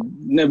I've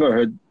never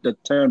heard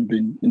that term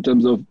in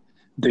terms of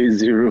day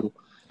zero,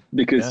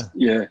 because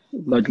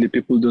largely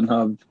people don't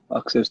have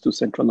access to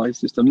centralized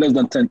system. Less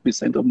than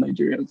 10% of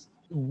Nigerians.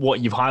 What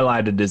you've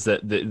highlighted is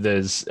that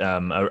there's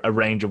a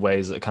range of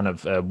ways that kind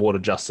of water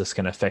justice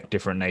can affect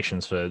different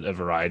nations for a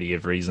variety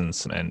of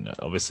reasons, and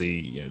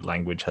obviously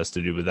language has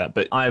to do with that.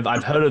 But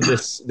I've heard of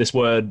this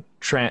word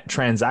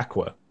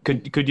Transaqua.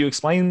 Could you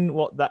explain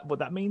what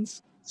that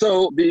means?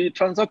 So the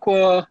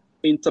Transaqua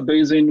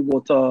Interbasin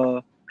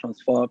Water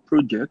Transfer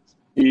Project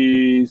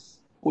is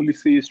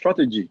policy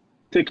strategy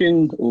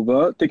taken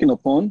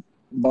upon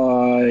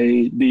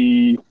by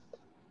the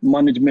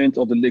management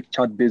of the Lake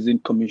Chad Basin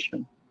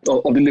Commission,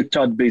 of the Lake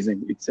Chad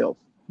Basin itself.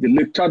 The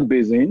Lake Chad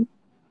Basin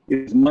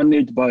is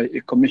managed by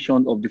a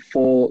commission of the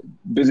four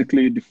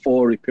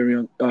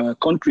riparian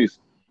countries,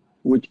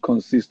 which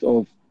consist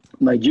of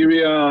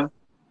Nigeria,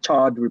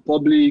 Chad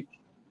Republic,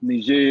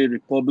 Niger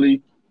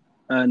Republic,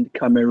 and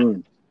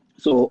Cameroon.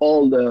 So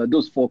all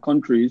those four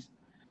countries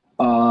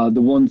are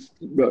the ones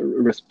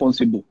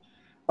responsible.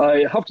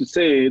 I have to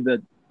say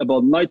that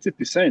about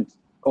 90%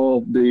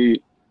 of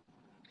the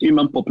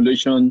human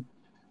population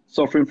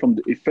suffering from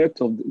the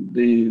effect of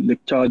the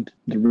Lake Chad,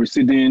 the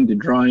receding, the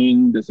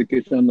drying,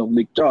 desiccation of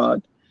Lake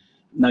Chad,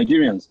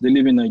 Nigerians, they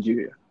live in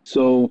Nigeria.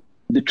 So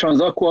the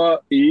Transaqua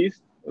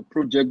is a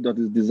project that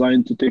is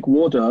designed to take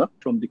water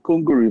from the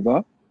Congo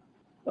River,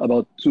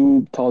 about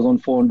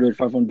 2,400,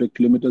 500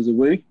 kilometers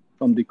away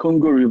from the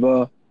Congo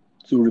River,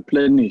 to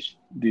replenish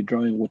the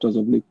drying waters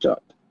of Lake Chad.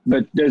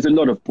 But there's a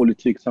lot of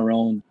politics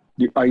around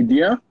the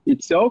idea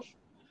itself,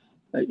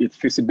 its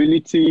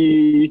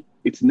feasibility,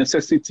 its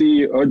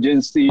necessity,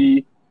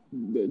 urgency,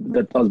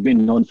 that has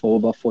been known for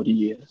over 40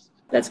 years.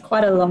 That's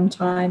quite a long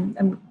time.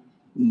 And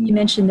you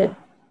mentioned that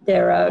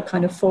there are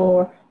kind of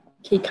four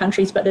key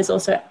countries, but there's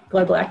also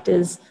global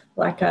actors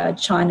like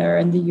China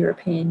and the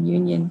European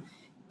Union.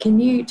 Can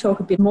you talk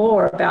a bit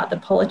more about the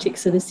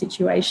politics of the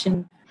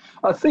situation?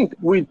 I think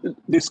with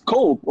the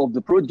scope of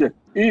the project,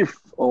 if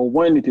or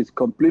when it is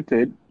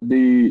completed,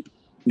 the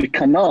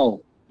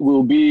canal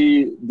will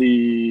be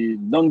the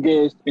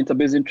longest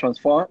interbasin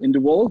transfer in the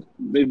world.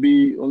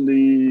 Maybe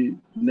only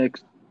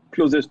next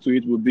closest to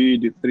it will be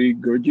the Three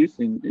Gorges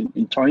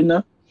in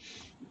China.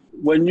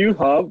 When you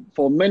have,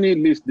 for many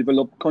least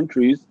developed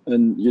countries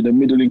and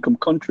middle income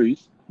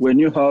countries, when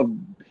you have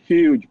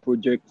huge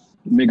projects,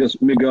 mega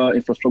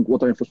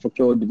water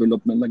infrastructure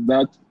development like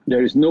that,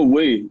 there is no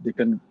way they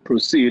can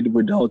proceed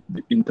without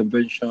the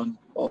intervention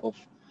of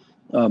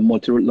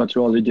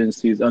multilateral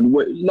agencies and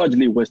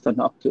largely Western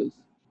actors.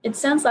 It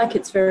sounds like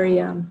it's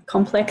very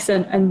complex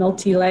and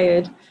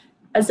multi-layered.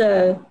 As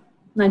a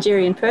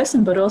Nigerian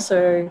person, but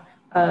also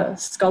a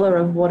scholar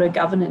of water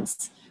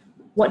governance,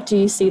 what do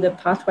you see the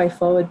pathway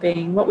forward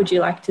being? What would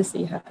you like to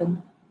see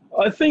happen?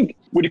 I think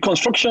with the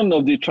construction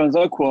of the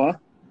Transaqua,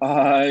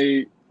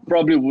 I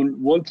probably wouldn't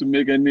want to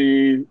make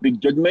any big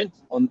judgment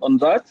on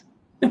that.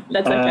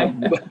 That's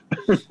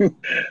okay.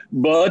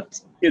 But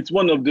it's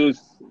one of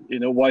those,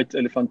 white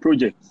elephant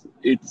projects.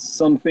 It's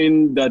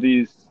something that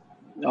is,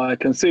 I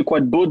can say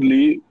quite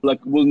boldly,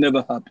 will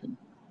never happen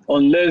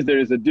unless there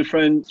is a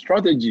different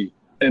strategy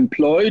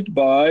employed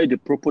by the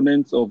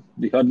proponents of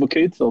the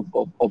advocates of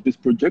this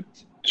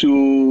project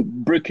to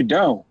break it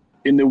down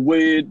in a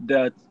way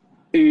that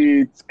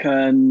it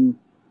can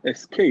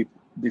escape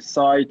the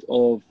sight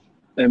of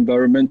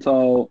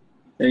environmental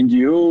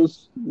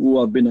NGOs who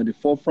have been at the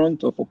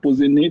forefront of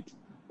opposing it,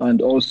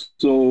 and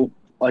also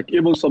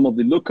even some of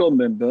the local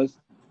members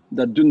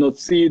that do not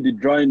see the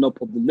drying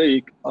up of the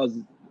lake as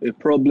a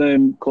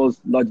problem caused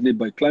largely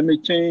by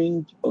climate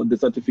change or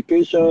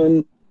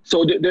desertification.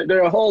 So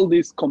there are all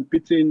these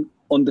competing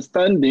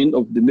understanding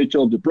of the nature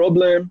of the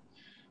problem,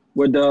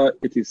 whether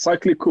it is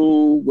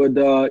cyclical,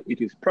 whether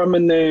it is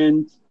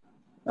permanent.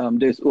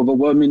 There's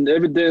overwhelming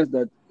evidence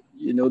that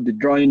the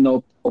drying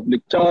up of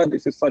Lake Chad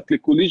is a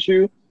cyclical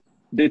issue,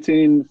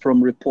 dating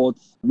from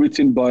reports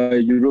written by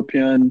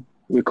European,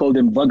 we call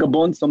them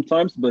vagabonds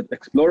sometimes, but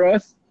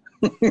explorers,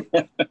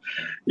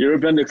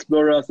 European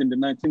explorers in the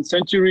 19th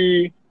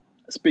century,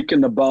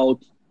 speaking about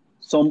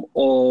some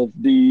of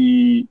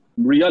the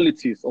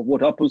realities of what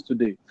happens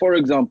today. For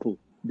example,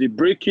 the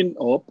breaking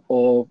up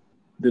of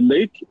the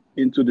lake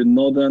into the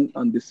northern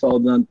and the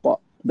southern part.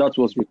 That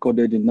was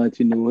recorded in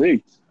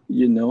 1908.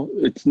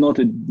 It's not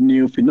a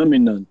new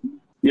phenomenon.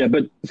 Yeah,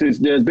 but since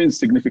there's been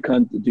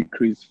significant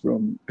decrease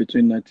from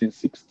between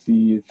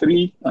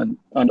 1963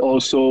 and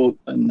also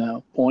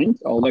a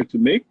point I would like to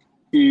make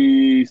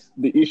is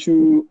the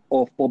issue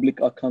of public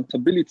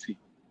accountability.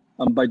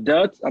 And by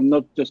that, I'm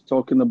not just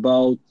talking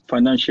about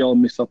financial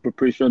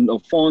misappropriation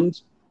of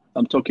funds.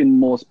 I'm talking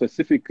more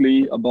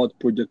specifically about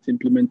project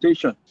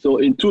implementation. So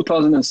in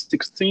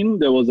 2016,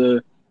 there was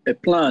a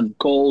plan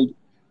called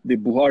the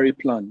Buhari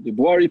Plan. The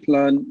Buhari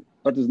Plan,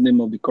 that is the name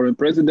of the current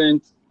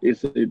president,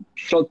 is a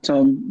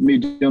short-term,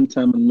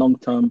 medium-term, and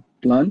long-term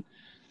plan.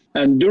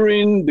 And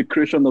during the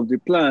creation of the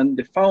plan,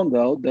 they found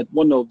out that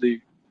one of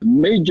the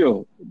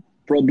major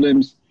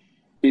problems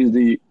is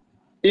the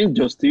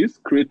injustice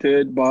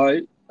created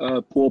by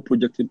poor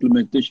project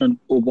implementation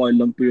over a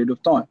long period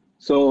of time.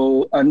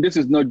 So, and this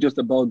is not just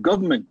about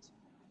government.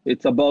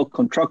 It's about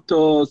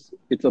contractors,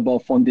 it's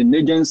about funding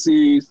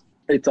agencies,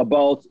 it's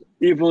about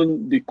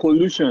even the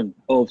collusion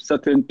of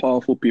certain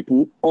powerful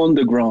people on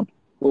the ground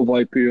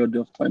over a period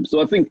of time.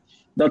 So I think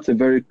that's a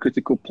very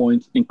critical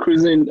point.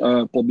 Increasing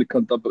public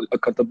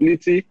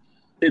accountability,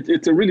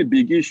 it's a really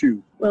big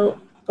issue. Well,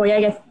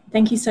 Boyega,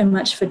 thank you so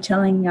much for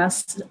telling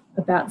us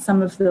about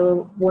some of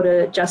the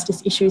water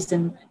justice issues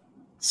and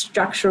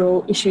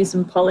structural issues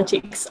and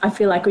politics. I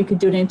feel like we could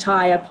do an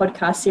entire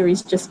podcast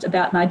series just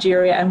about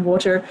Nigeria and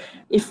water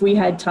if we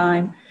had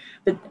time.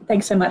 But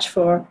thanks so much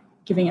for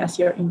giving us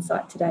your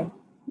insight today.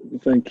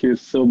 Thank you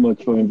so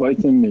much for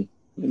inviting me.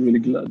 I'm really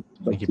glad.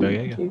 Thank you,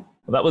 Boyega.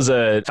 Well, that was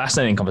a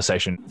fascinating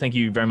conversation. Thank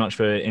you very much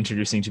for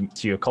introducing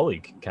to your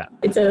colleague, Kat.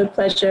 It's a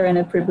pleasure and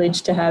a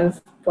privilege to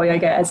have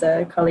Boyega as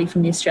a colleague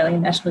from the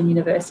Australian National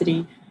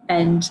University.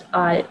 And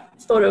I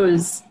thought it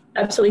was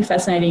absolutely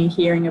fascinating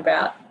hearing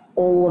about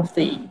all of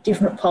the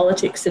different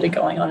politics that are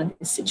going on in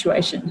this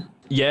situation.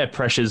 Yeah,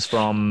 pressures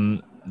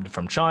from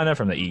China,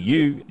 from the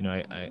EU. You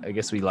know, I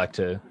guess we like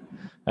to,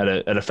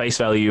 at a face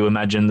value,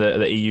 imagine that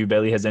the EU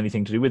barely has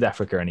anything to do with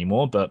Africa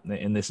anymore. But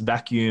in this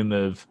vacuum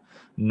of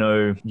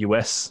no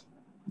US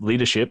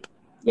leadership.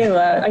 Yeah,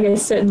 well, I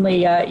guess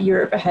certainly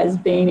Europe has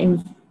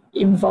been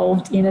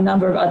involved in a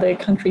number of other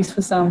countries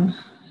for some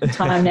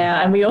time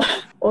now. And we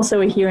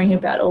also are hearing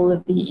about all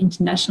of the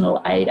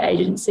international aid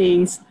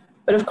agencies.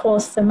 But of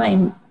course, the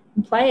main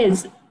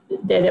players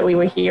there that we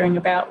were hearing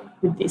about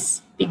with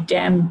this big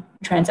dam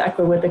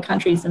Trans-Aqua were the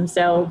countries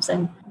themselves.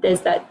 And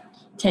there's that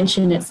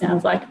tension, it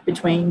sounds like,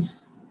 between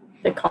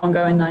the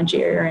Congo and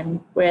Nigeria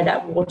and where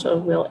that water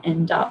will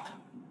end up.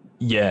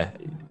 Yeah,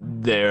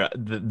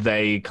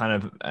 they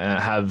kind of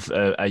have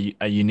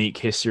a unique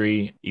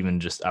history,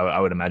 even just, I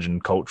would imagine,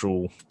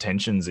 cultural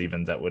tensions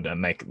even that would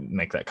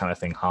make that kind of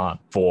thing hard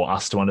for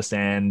us to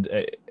understand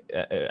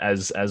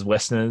as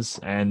Westerners.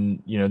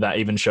 And, you know, that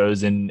even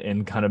shows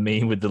in kind of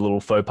me with the little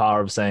faux pas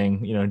of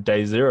saying, you know,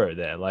 day zero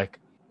there. Like,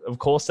 of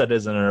course that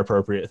isn't an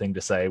appropriate thing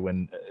to say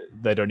when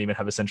they don't even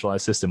have a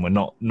centralized system, when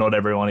not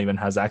everyone even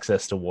has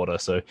access to water.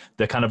 So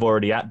they're kind of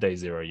already at day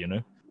zero, you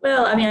know?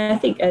 Well, I mean, I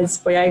think as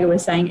Boyega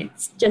was saying,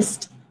 it's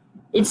just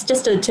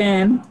a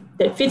term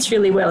that fits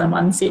really well in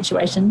one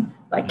situation.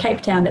 Like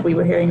Cape Town that we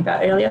were hearing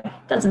about earlier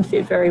doesn't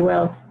fit very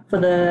well for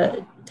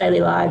the daily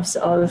lives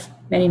of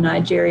many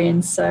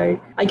Nigerians. So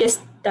I guess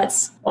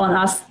that's on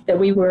us that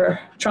we were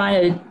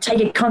trying to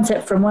take a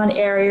concept from one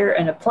area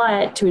and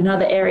apply it to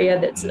another area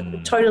that's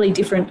a totally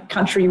different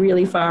country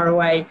really far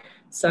away.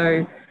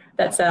 So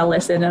that's our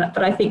lesson.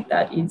 But I think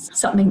that is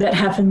something that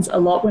happens a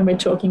lot when we're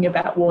talking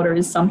about water,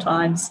 is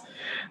sometimes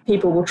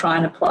people will try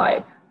and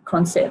apply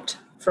concept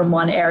from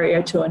one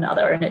area to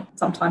another, and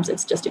sometimes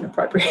it's just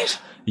inappropriate.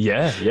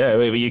 Yeah,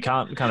 you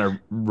can't kind of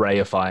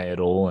reify it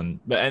all. And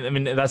I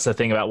mean, that's the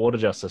thing about water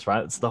justice,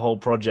 right? It's the whole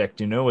project,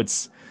 you know,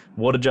 it's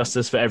water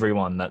justice for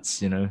everyone.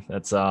 That's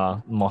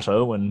our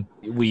motto, and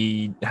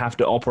we have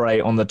to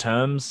operate on the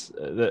terms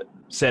that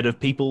set of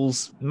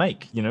peoples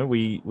make. You know,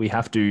 we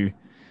have to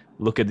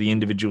look at the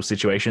individual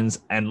situations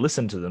and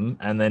listen to them,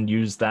 and then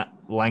use that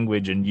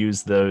language and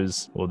use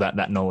those, or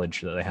that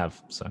knowledge that they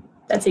have. So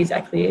that's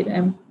exactly it.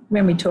 And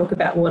when we talk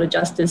about water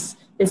justice,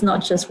 there's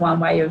not just one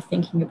way of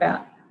thinking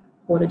about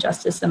water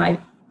justice. And I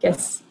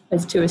guess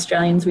as two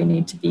Australians, we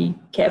need to be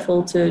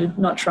careful to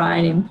not try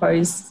and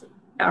impose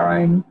our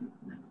own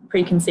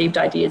preconceived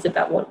ideas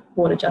about what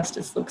water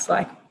justice looks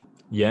like.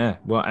 Yeah,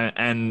 well,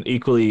 and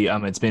equally,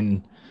 it's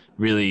been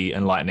really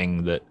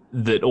enlightening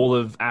that all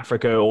of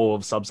Africa, all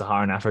of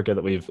Sub-Saharan Africa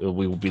that we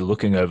will be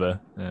looking over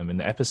in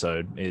the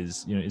episode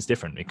is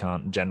different. We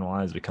can't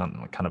generalize, we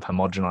can't kind of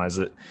homogenize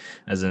it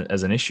as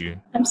an issue.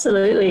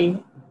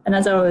 Absolutely. And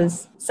as I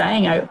was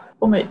saying,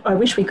 I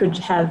wish we could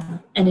have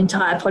an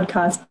entire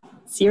podcast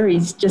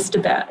series just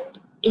about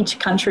each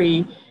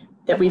country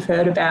that we've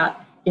heard about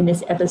in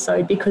this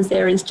episode, because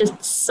there is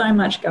just so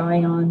much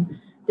going on.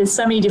 There's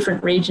so many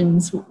different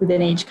regions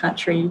within each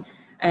country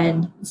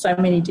and so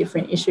many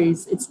different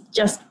issues.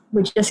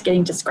 We're just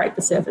getting to scrape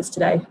the surface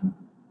today.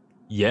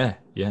 Yeah.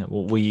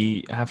 Well,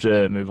 we have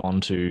to move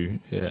on to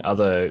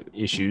other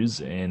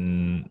issues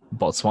in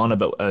Botswana,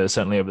 but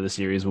certainly over the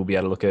series, we'll be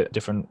able to look at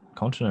different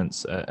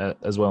continents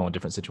as well in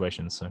different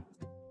situations. So,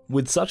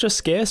 with such a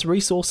scarce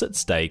resource at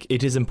stake,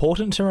 it is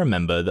important to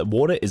remember that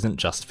water isn't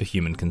just for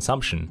human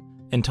consumption.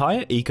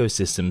 Entire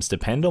ecosystems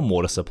depend on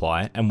water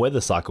supply and weather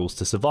cycles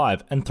to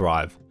survive and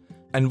thrive.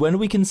 And when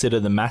we consider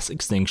the mass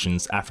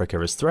extinctions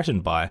Africa is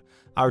threatened by,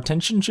 our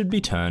attention should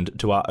be turned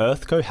to our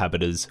Earth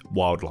cohabitors,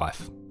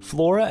 wildlife.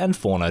 Flora and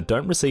fauna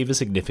don't receive a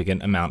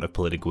significant amount of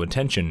political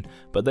attention,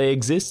 but they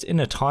exist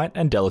in a tight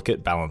and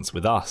delicate balance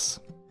with us.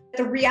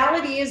 The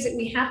reality is that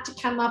we have to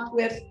come up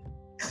with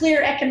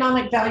clear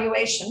economic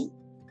valuation,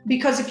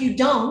 because if you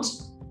don't,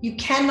 you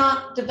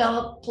cannot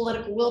develop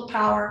political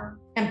willpower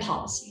and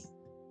policy.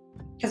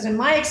 Because in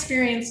my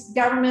experience,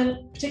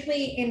 government,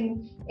 particularly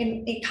in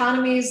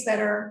economies that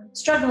are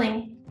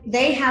struggling,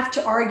 they have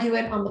to argue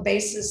it on the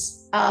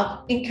basis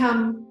of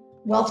income,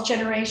 wealth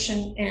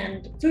generation,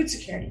 and food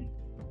security.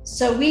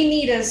 So we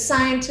need, as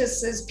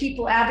scientists, as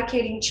people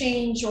advocating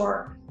change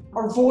or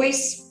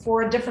voice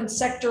for a different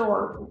sector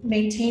or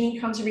maintaining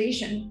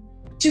conservation,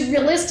 to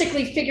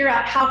realistically figure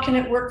out how can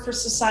it work for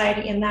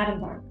society in that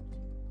environment.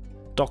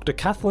 Dr.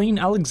 Kathleen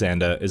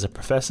Alexander is a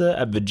professor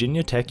at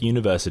Virginia Tech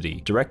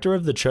University, director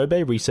of the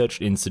Chobe Research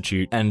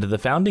Institute, and the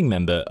founding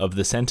member of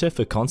the Center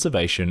for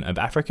Conservation of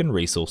African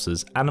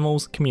Resources,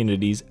 Animals,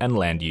 Communities, and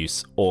Land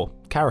Use, or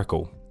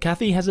CARICL.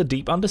 Kathy has a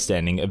deep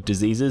understanding of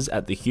diseases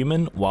at the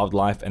human,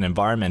 wildlife, and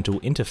environmental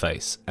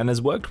interface, and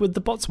has worked with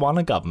the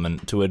Botswana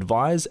government to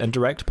advise and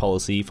direct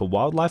policy for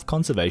wildlife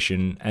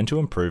conservation and to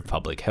improve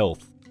public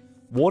health.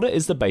 Water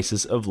is the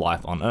basis of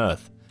life on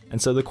Earth,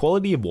 and so the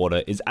quality of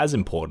water is as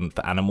important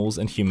for animals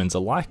and humans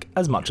alike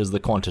as much as the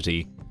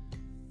quantity.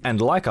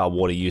 And like our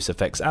water use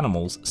affects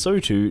animals, so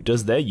too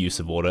does their use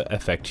of water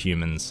affect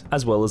humans,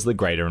 as well as the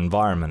greater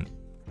environment.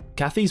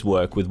 Kathy's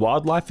work with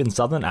wildlife in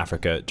southern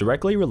Africa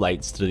directly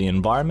relates to the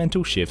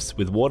environmental shifts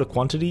with water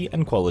quantity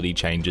and quality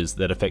changes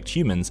that affect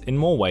humans in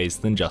more ways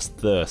than just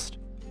thirst.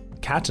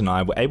 Kat and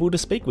I were able to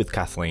speak with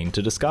Kathleen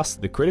to discuss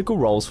the critical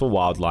roles for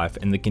wildlife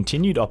in the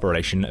continued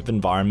operation of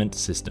environment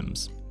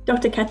systems.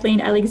 Dr.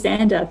 Kathleen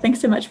Alexander, thanks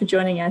so much for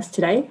joining us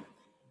today.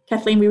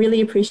 Kathleen, we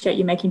really appreciate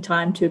you making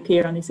time to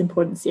appear on this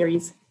important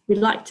series. We'd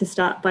like to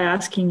start by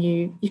asking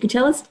you could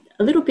tell us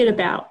a little bit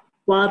about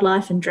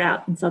wildlife and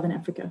drought in southern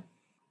Africa.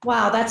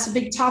 Wow, that's a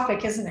big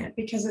topic, isn't it?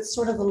 Because it's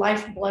sort of the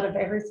lifeblood of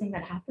everything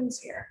that happens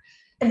here.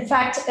 In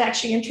fact,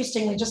 actually,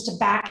 interestingly, just to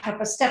back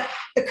up a step,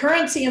 the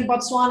currency in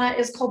Botswana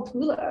is called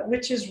pula,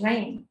 which is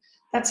rain.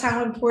 That's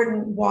how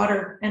important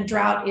water and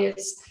drought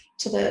is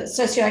to the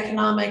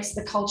socioeconomics,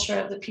 the culture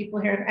of the people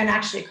here, and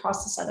actually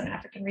across the Southern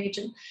African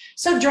region.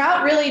 So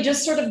drought really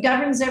just sort of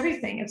governs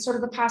everything. It's sort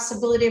of the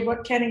possibility of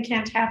what can and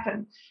can't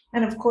happen.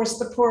 And of course,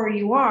 the poorer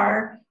you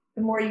are,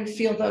 the more you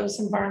feel those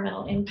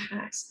environmental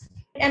impacts.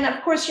 And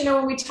of course,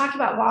 when we talk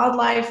about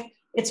wildlife,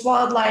 it's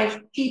wildlife,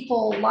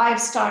 people,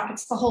 livestock,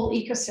 it's the whole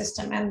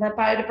ecosystem and the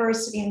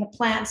biodiversity and the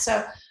plants.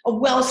 So a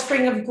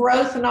wellspring of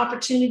growth and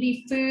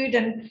opportunity, food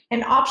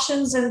and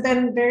options, and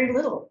then very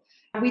little.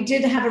 We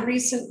did have a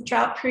recent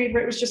drought period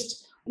where it was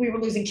just, we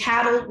were losing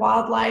cattle,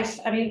 wildlife.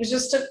 I mean, it was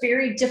just a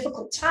very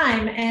difficult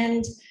time.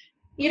 And,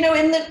 in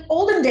the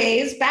olden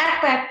days,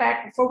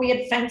 back before we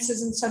had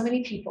fences and so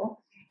many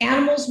people,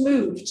 animals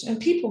moved and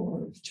people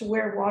moved to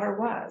where water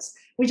was.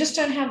 We just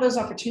don't have those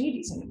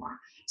opportunities anymore.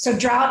 So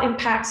drought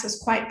impacts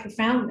us quite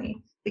profoundly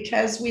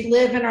because we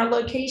live in our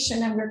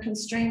location and we're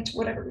constrained to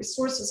whatever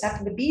resources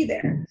happen to be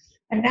there.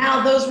 And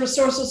now those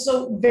resources are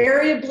so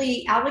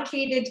variably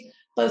allocated,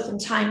 both in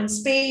time and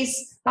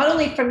space, not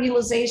only from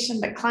utilization,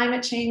 but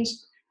climate change,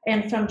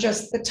 and from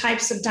just the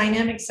types of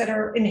dynamics that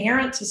are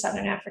inherent to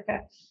Southern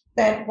Africa,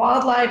 that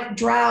wildlife,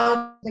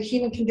 drought, the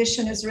human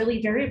condition is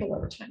really variable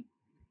over time.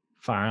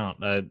 Far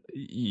out.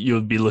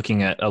 You'll be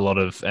looking at a lot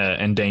of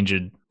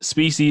endangered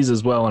species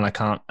as well, and I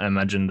can't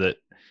imagine that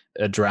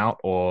a drought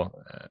or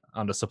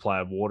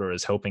undersupply of water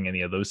is helping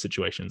any of those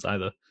situations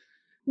either.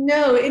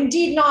 No,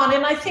 indeed not.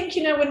 And I think,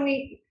 when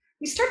we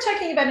start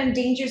talking about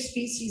endangered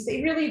species,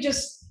 they really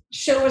just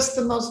show us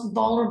the most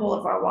vulnerable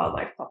of our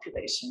wildlife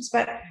populations.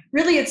 But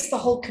really, it's the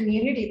whole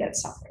community that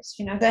suffers,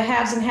 the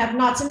haves and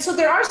have-nots. And so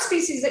there are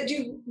species that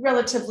do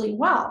relatively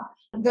well.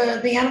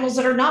 The animals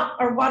that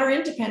are water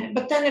independent,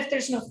 but then if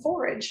there's no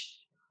forage,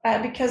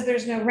 because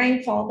there's no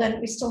rainfall,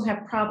 then we still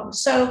have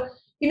problems. So,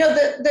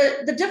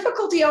 the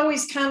difficulty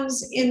always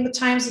comes in the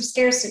times of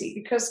scarcity,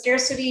 because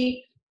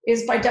scarcity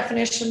is by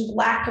definition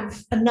lack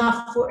of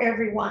enough for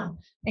everyone,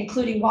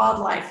 including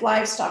wildlife,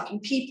 livestock,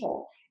 and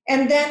people.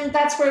 And then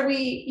that's where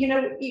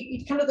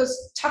you come to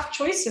those tough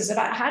choices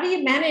about how do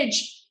you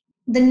manage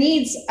the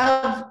needs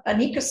of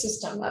an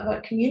ecosystem, of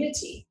a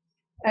community,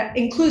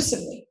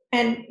 inclusively.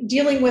 And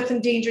dealing with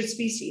endangered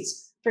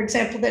species, for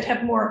example, that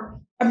have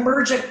more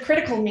emergent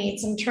critical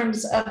needs in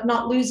terms of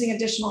not losing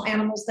additional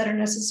animals that are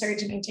necessary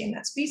to maintain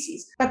that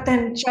species. But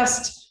then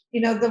just,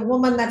 the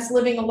woman that's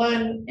living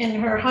alone in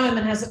her home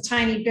and has a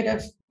tiny bit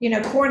of,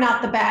 corn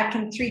out the back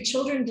and 3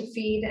 children to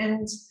feed,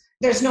 and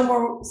there's no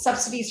more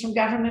subsidies from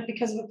government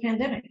because of a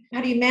pandemic.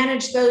 How do you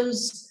manage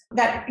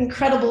that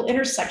incredible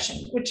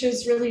intersection, which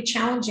is really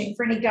challenging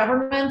for any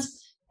government?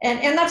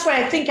 And that's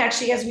why I think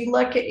actually, as we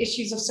look at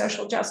issues of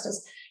social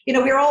justice,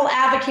 we're all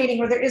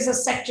advocating, or there is a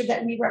sector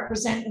that we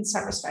represent in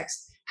some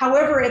respects.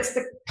 However, it's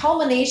the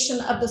culmination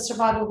of the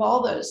survival of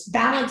all those,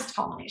 balanced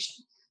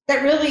culmination,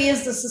 that really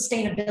is the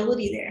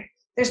sustainability there.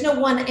 There's no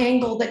one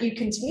angle that you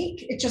can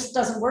take. It just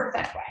doesn't work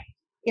that way.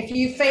 If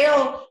you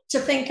fail to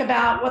think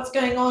about what's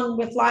going on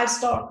with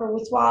livestock or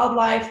with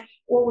wildlife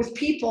or with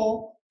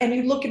people, and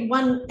you look at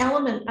one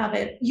element of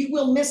it, you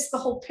will miss the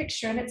whole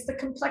picture. And it's the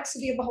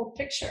complexity of the whole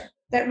picture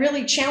that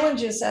really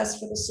challenges us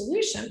for the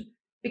solution,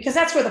 because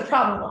that's where the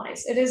problem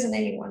lies. It isn't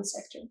any one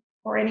sector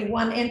or any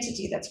one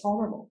entity that's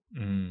vulnerable.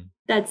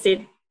 That's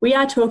it. We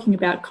are talking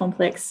about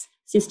complex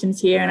systems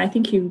here. And I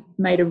think you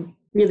made a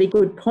really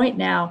good point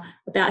now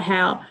about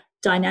how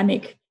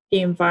dynamic the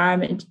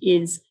environment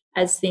is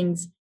as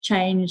things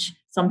change.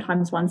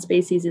 Sometimes one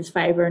species is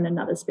favoured and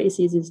another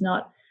species is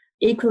not.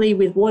 Equally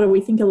with water, we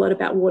think a lot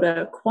about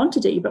water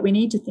quantity, but we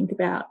need to think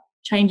about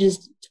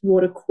changes to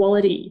water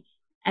quality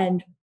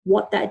and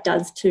what that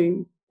does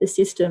to the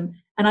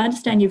system. And I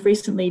understand you've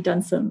recently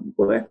done some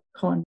work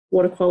on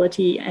water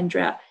quality and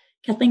drought.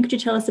 Kathleen, could you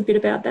tell us a bit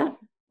about that?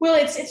 Well,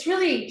 it's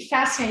really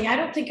fascinating. I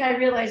don't think I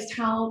realized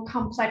how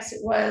complex it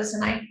was.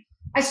 And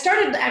I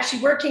started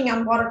actually working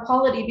on water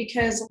quality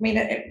because,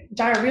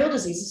 diarrheal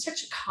disease is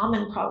such a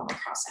common problem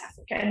across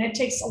Africa, and it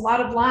takes a lot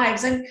of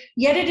lives. And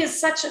yet it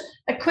is such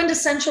a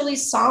quintessentially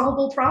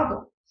solvable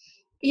problem.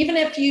 Even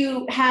if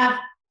you have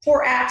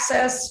poor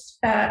access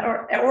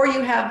or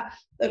you have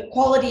the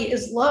quality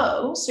is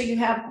low, so you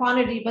have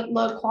quantity but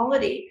low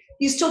quality,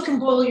 you still can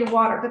boil your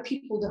water, but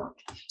people don't.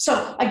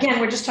 So again,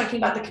 we're just talking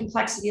about the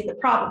complexity of the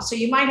problem. So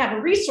you might have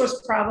a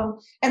resource problem,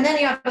 and then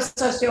you have a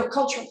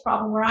sociocultural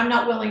problem where I'm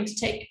not willing to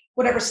take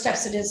whatever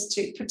steps it is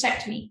to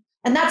protect me.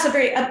 And that's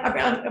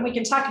and we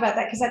can talk about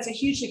that because that's a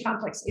hugely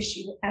complex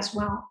issue as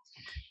well.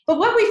 But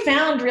what we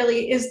found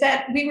really is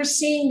that we were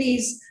seeing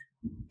these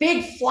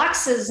big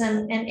fluxes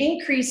and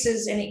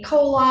increases in E.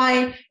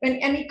 coli,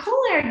 and E.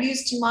 coli are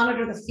used to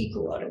monitor the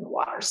fecal load in the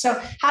water. So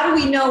how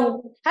do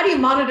you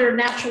monitor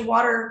natural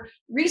water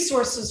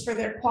resources for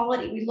their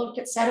quality? We look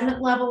at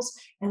sediment levels,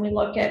 and we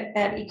look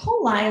at E.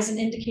 coli as an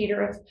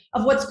indicator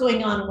of what's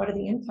going on and what are the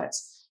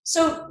inputs.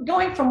 So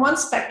going from one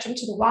spectrum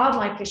to the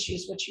wildlife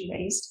issues, which you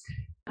raised,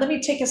 let me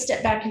take a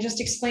step back and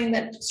just explain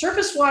that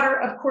surface water,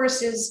 of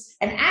course,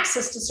 and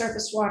access to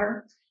surface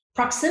water,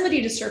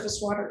 proximity to surface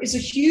water is a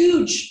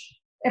huge,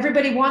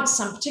 everybody wants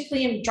some,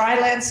 particularly in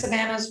dryland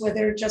savannas where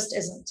there just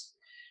isn't.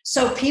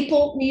 So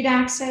people need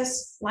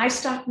access,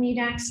 livestock need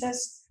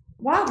access,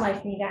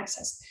 wildlife need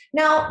access.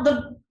 Now,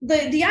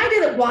 the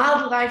idea that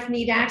wildlife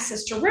need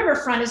access to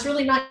riverfront is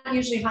really not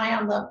usually high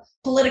on the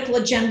political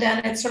agenda,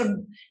 and it's sort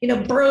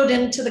of burrowed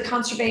into the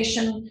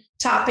conservation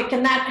topic,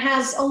 and that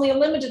has only a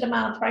limited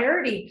amount of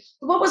priority.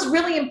 But what was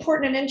really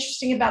important and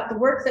interesting about the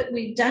work that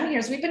we've done here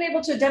is we've been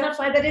able to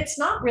identify that it's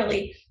not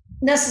really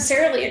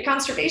necessarily a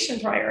conservation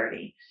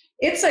priority.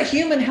 It's a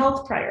human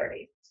health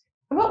priority.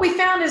 And what we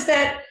found is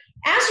that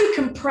as you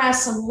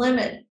compress and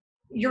limit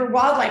your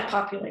wildlife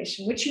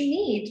population, which you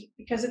need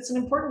because it's an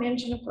important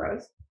engine of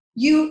growth,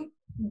 you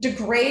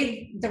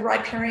degrade the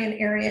riparian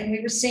area. And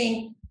we were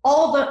seeing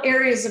all the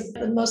areas of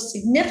the most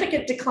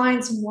significant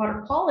declines in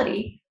water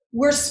quality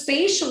were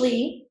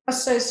spatially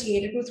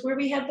associated with where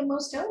we had the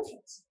most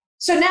elephants.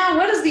 So now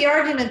what is the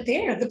argument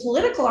there? The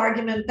political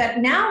argument that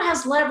now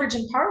has leverage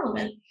in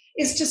Parliament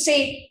is to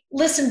say,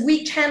 listen,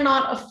 we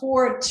cannot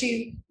afford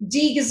to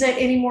de-gazette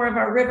any more of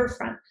our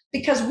riverfront,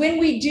 because when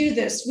we do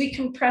this, we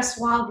compress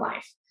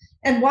wildlife.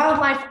 And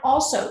wildlife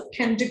also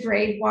can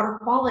degrade water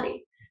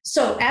quality.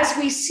 So as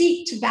we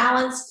seek to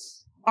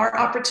balance our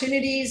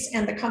opportunities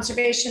and the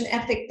conservation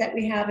ethic that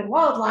we have in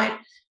wildlife,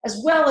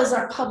 as well as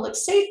our public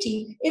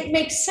safety, it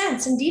makes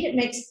sense. Indeed, it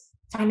makes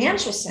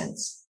financial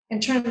sense in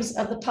terms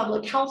of the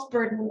public health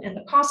burden and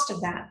the cost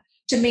of that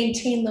to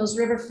maintain those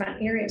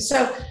riverfront areas.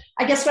 So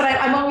I guess what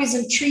I'm always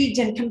intrigued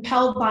and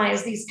compelled by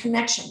is these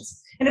connections.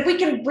 And if we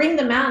can bring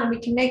them out and we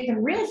can make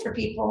them real for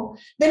people,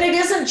 then it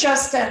isn't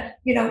just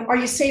are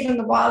you saving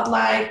the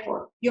wildlife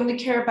or you only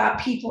care about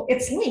people?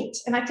 It's linked.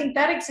 And I think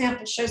that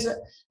example shows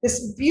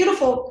this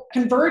beautiful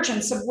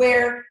convergence of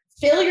where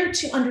failure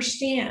to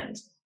understand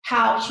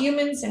how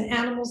humans and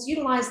animals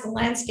utilize the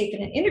landscape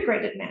in an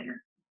integrated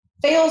manner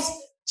fails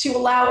to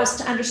allow us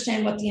to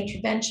understand what the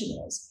intervention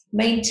is,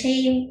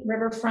 maintain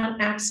riverfront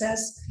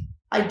access,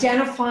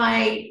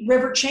 identify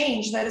river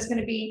change that is going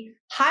to be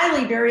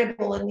highly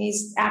variable in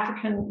these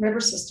African river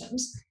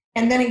systems,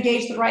 and then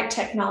engage the right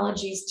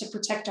technologies to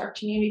protect our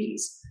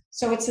communities.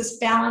 So it's this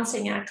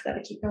balancing act that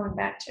I keep going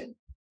back to.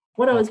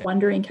 What I was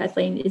wondering,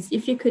 Kathleen, is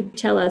if you could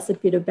tell us a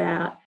bit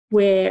about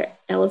where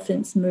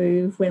elephants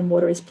move when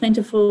water is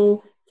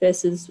plentiful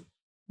versus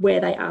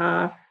where they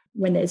are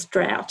when there's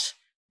drought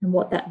and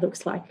what that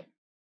looks like.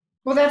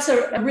 Well, that's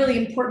a really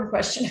important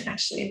question,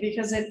 actually,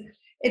 because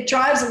it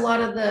drives a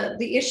lot of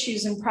the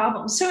issues and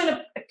problems. So in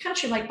a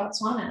country like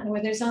Botswana,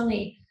 where there's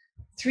only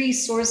 3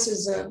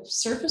 sources of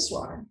surface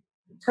water,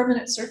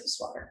 permanent surface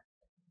water,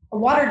 a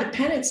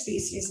water-dependent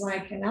species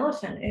like an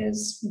elephant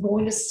is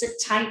going to sit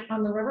tight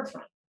on the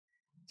riverfront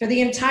for the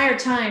entire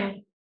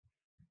time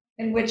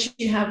in which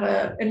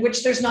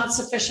there's not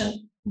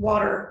sufficient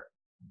water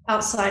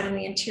outside in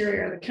the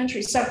interior of the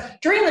country. So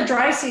during the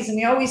dry season,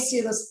 you always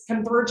see this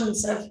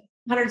convergence of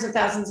hundreds of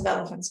thousands of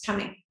elephants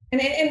coming.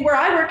 And where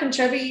I work in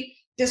Chobe,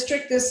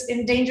 district, this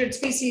endangered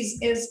species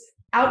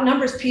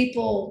outnumbers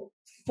people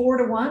 4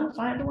 to 1,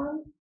 5 to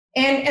 1.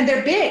 And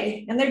they're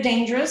big and they're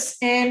dangerous,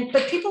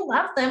 but people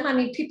love them. I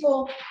mean,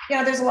 people,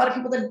 there's a lot of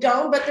people that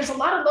don't, but there's a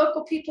lot of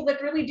local people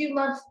that really do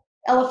love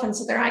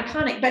elephants. They're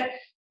iconic. But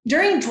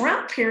during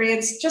drought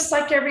periods, just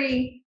like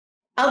every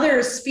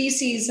other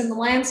species in the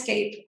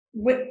landscape,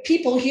 with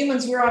people,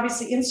 humans, we're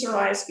obviously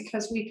insularized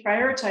because we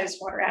prioritize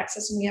water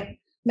access and we have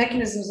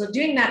mechanisms of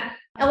doing that.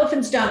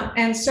 Elephants don't.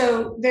 And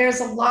so there's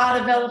a lot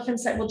of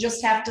elephants that will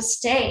just have to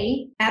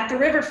stay at the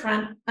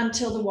riverfront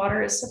until the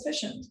water is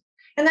sufficient.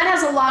 And that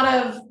has a lot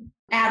of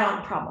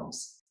add-on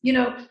problems.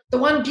 The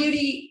one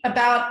beauty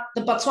about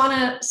the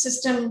Botswana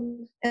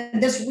system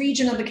and this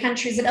region of the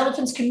country is that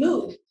elephants can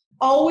move,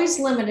 always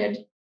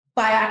limited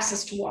by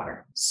access to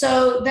water.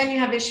 So then you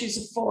have issues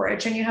of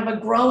forage and you have a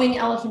growing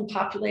elephant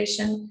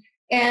population.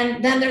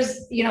 And then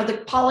there's,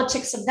 the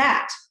politics of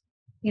that.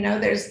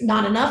 There's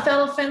not enough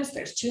elephants,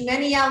 there's too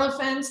many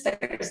elephants,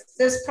 there's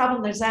this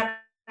problem, there's that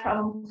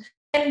problem.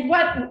 And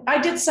what I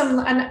did some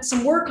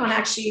work on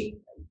actually,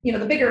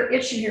 the bigger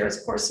issue here is,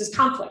 of course, is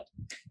conflict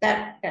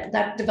that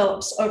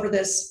develops over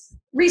this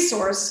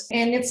resource.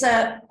 And it's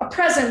a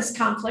presence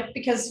conflict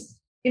because,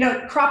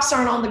 crops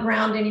aren't on the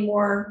ground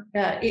anymore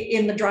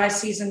in the dry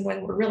season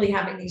when we're really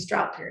having these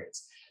drought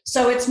periods.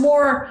 So it's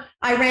more,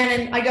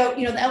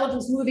 the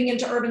elephants moving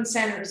into urban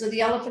centers, or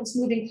the elephants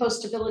moving close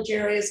to village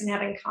areas and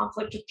having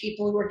conflict with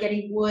people who are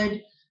getting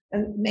wood,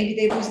 and maybe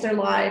they lose their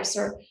lives,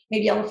 or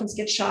maybe elephants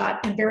get shot,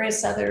 and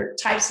various other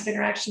types of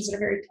interactions that are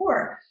very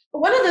poor.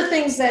 But one of the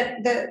things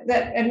that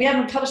and we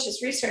haven't published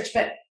this research,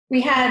 but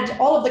we had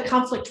all of the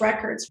conflict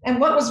records. And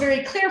what was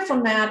very clear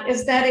from that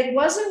is that it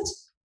wasn't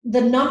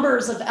the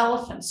numbers of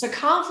elephants. So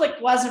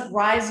conflict wasn't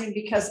rising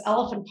because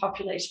elephant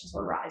populations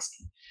were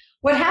rising.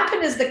 What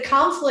happened is the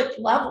conflict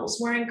levels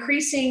were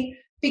increasing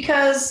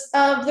because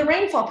of the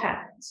rainfall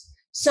patterns.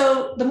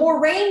 So the more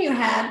rain you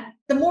had,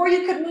 the more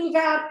you could move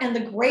out and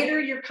the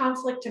greater your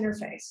conflict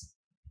interface.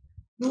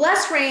 The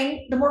less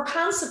rain, the more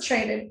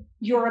concentrated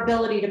your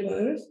ability to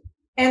move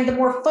and the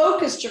more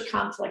focused your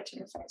conflict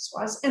interface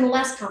was and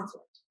less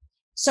conflict.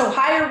 So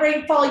higher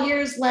rainfall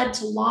years led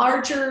to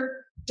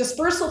larger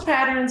dispersal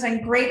patterns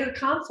and greater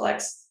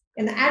conflicts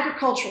in the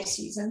agricultural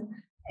season,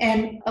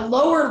 and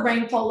lower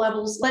rainfall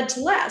levels led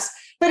to less.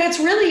 But it's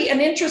really an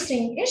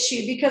interesting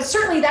issue because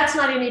certainly that's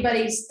not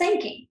anybody's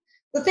thinking.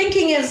 The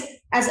thinking is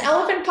as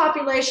elephant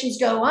populations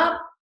go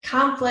up,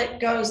 conflict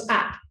goes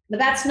up. But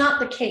that's not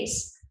the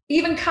case.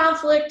 Even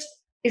conflict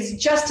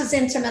is just as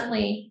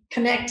intimately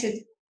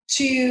connected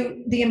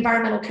to the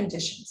environmental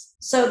conditions.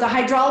 So the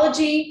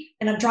hydrology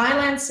in a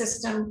dryland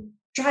system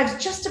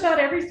drives just about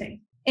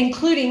everything,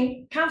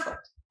 including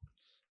conflict.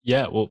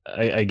 Yeah, well,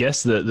 I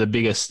guess the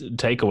biggest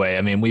takeaway,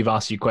 I mean, we've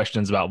asked you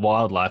questions about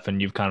wildlife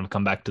and you've kind of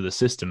come back to the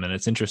system. And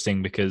it's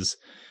interesting because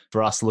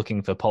for us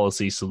looking for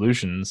policy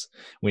solutions,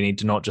 we need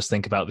to not just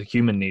think about the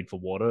human need for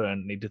water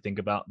and need to think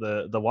about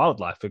the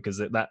wildlife, because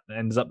that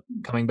ends up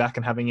coming back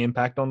and having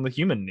impact on the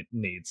human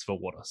needs for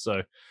water.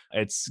 So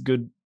it's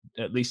good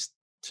at least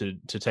to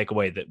take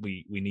away that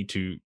we need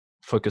to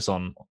focus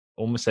on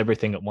almost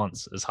everything at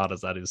once, as hard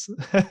as that is.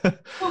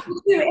 Well,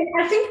 we do. And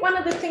I think one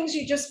of the things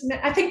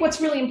I think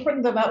what's really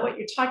important about what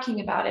you're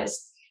talking about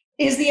is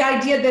the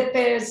idea that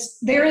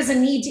there is a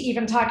need to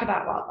even talk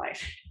about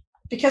wildlife,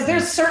 because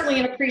there's certainly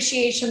an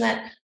appreciation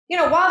that,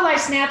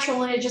 wildlife's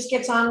natural and it just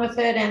gets on with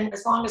it. And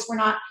as long as we're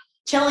not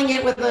killing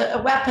it with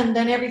a weapon,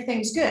 then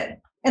everything's good.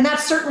 And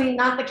that's certainly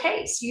not the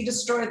case. You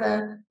destroy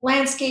the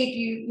landscape,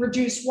 you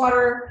reduce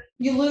water,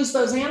 you lose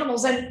those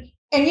animals. And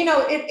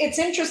it's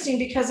interesting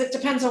because it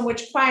depends on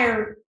which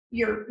choir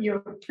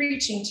you're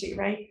preaching to,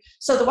 right?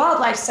 So the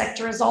wildlife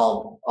sector is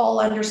all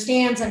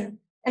understands, and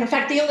in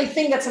fact, the only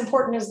thing that's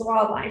important is the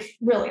wildlife,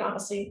 really,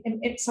 honestly,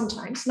 and it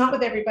sometimes, not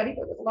with everybody,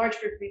 but with a large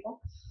group of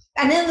people.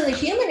 And then in the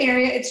human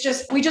area, it's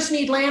just, we just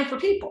need land for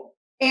people.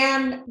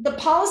 And the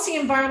policy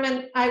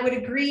environment, I would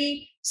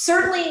agree,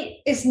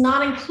 certainly is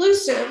not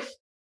inclusive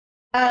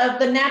of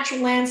the natural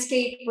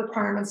landscape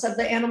requirements of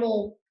the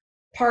animal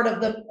part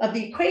of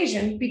the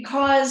equation,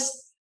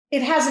 because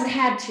it hasn't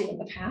had to in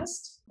the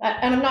past.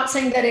 And I'm not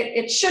saying that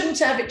it shouldn't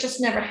have, it just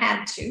never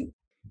had to.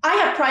 I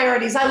have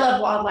priorities. I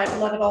love wildlife. I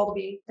love it all to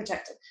be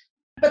protected.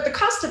 But the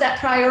cost of that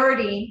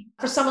priority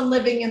for someone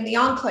living in the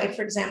enclave,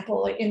 for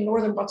example, in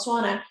northern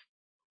Botswana,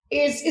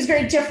 is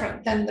very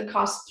different than the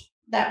cost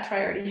that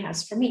priority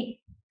has for me.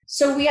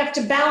 So we have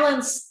to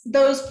balance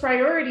those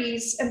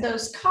priorities and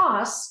those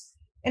costs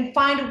and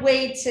find a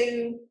way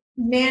to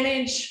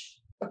manage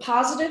the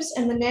positives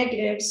and the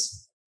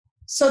negatives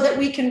so that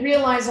we can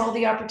realize all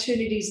the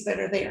opportunities that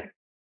are there,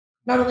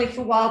 not only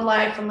for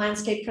wildlife and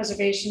landscape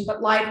preservation,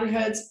 but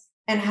livelihoods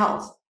and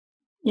health.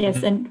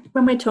 Yes, and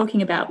when we're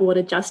talking about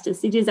water justice,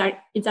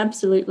 it's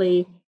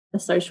absolutely a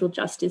social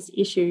justice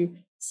issue.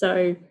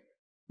 So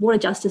water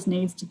justice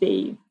needs to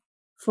be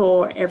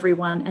for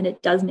everyone, and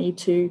it does need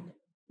to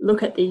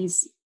look at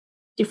these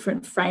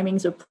different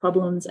framings of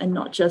problems and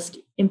not just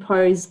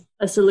impose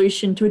a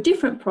solution to a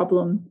different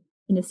problem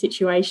in a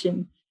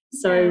situation.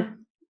 So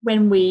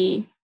when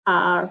we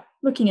are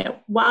looking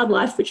at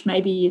wildlife, which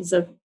maybe is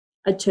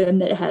a term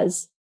that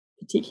has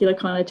particular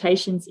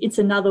connotations, it's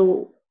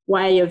another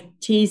way of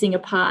teasing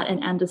apart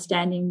and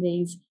understanding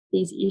these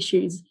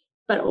issues,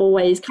 but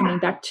always coming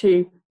back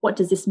to what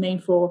does this mean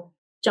for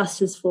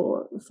justice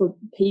for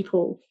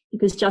people,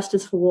 because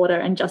justice for water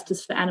and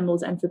justice for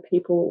animals and for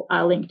people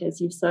are linked,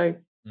 as you've so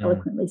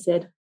eloquently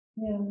said.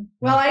 Yeah.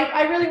 Well,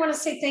 I really want to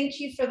say thank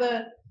you for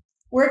the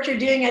work you're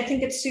doing. I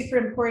think it's super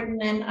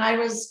important, and I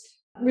was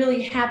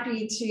really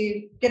happy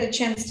to get a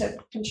chance to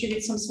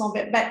contribute some small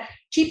bit. But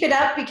keep it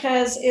up,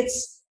 because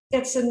it's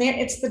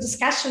the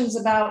discussions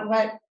about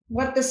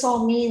what this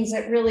all means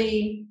that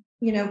really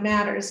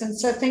matters. And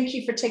so thank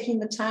you for taking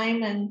the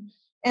time,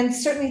 and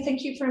certainly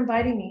thank you for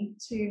inviting me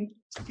to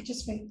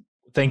participate.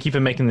 Thank you for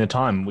making the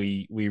time.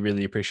 We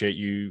really appreciate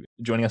you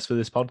joining us for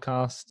this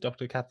podcast,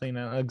 Dr. Kathleen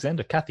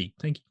Alexander. Kathy,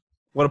 thank you.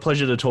 What a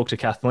pleasure to talk to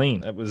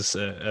Kathleen. It was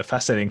a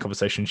fascinating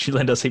conversation. She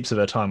lent us heaps of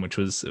her time, which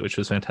was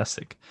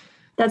fantastic.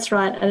 That's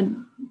right.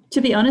 And to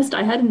be honest,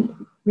 I hadn't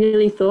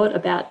really thought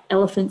about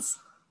elephants'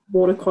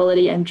 water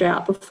quality and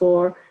drought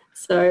before.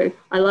 So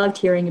I loved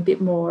hearing a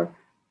bit more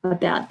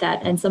about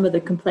that and some of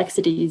the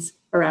complexities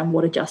around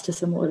water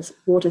justice and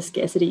water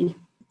scarcity.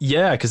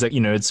 Yeah, because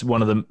it's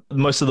one of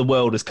most of the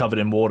world is covered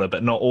in water,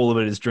 but not all of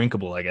it is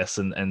drinkable, I guess.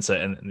 And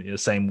the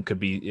same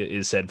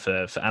is said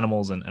for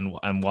animals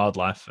and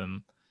wildlife.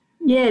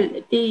 Yeah,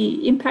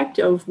 the impact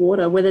of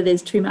water, whether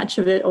there's too much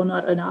of it or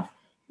not enough,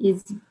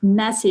 is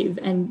massive.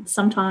 And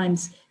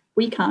sometimes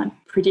we can't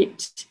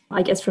predict,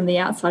 I guess, from the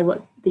outside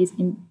what these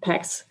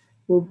impacts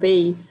will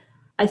be.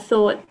 I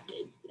thought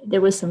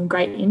there were some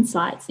great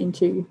insights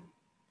into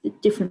the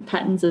different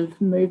patterns of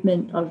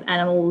movement of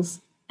animals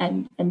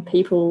and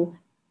people,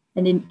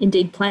 and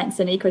indeed plants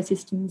and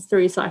ecosystems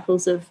through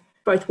cycles of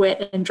both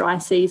wet and dry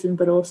season,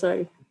 but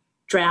also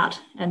drought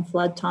and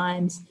flood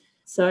times.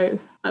 So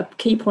a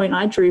key point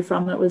I drew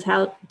from it was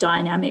how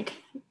dynamic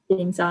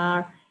things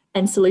are,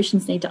 and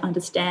solutions need to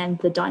understand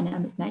the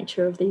dynamic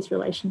nature of these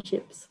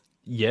relationships.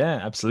 Yeah,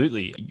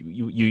 absolutely.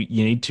 You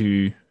need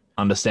to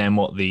understand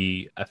what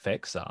the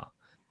effects are.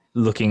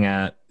 Looking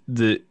at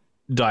the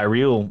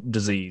diarrheal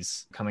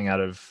disease coming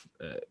out of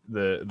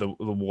the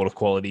water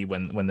quality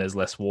when there's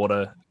less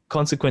water,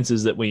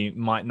 consequences that we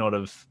might not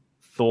have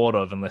thought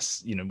of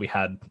unless we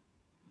had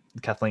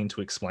Kathleen to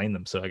explain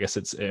them. So I guess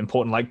it's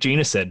important, like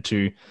Gina said,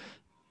 to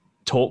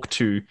talk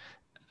to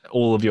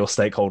all of your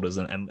stakeholders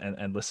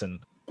and listen.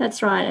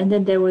 That's right. And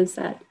then there was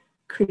that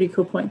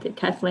critical point that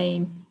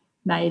Kathleen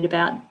made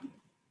about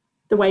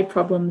the way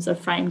problems are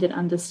framed and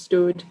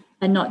understood,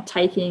 and not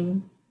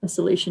taking a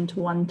solution to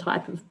one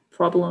type of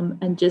problem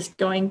and just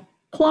going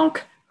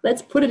plonk,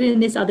 let's put it in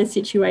this other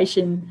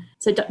situation.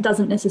 So it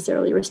doesn't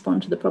necessarily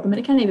respond to the problem, and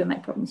it can even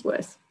make problems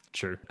worse.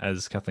 True.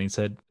 As Kathleen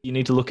said, you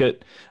need to look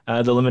at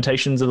the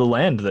limitations of the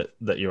land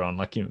that you're on.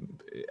 Like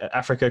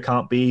Africa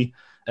can't be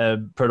a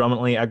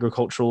predominantly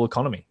agricultural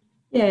economy.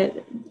 Yeah,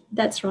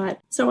 that's right.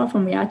 So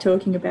often we are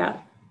talking about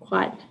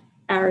quite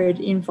arid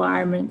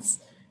environments,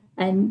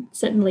 and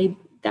certainly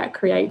that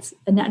creates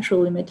a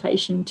natural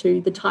limitation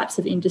to the types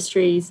of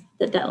industries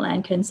that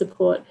land can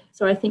support.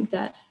 So I think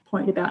that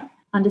point about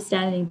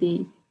understanding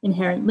the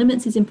inherent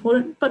limits is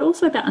important, but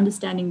also about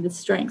understanding the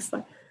strengths.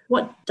 Like,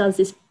 what does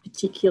this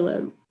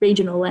particular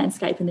regional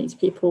landscape and these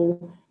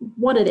people,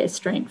 what are their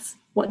strengths?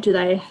 What do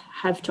they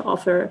have to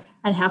offer,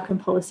 and how can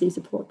policy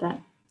support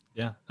that?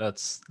 Yeah,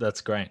 that's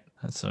great.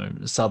 So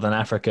Southern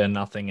Africa,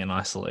 nothing in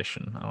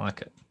isolation. I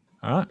like it.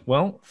 All right.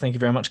 Well, thank you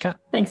very much, Kat.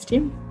 Thanks,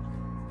 Tim.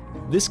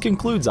 This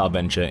concludes our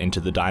venture into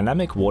the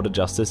dynamic water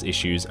justice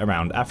issues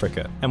around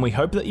Africa, and we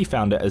hope that you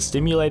found it as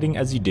stimulating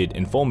as you did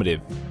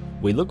informative.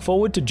 We look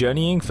forward to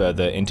journeying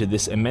further into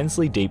this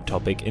immensely deep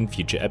topic in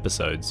future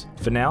episodes.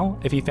 For now,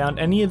 if you found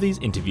any of these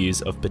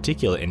interviews of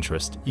particular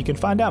interest, you can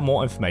find out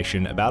more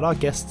information about our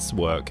guests'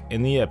 work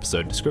in the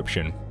episode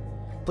description.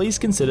 Please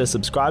consider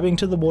subscribing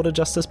to the Water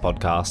Justice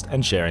Podcast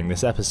and sharing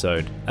this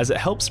episode, as it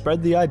helps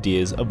spread the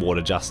ideas of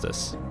water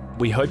justice.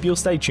 We hope you'll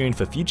stay tuned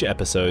for future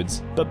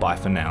episodes, but bye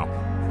for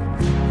now.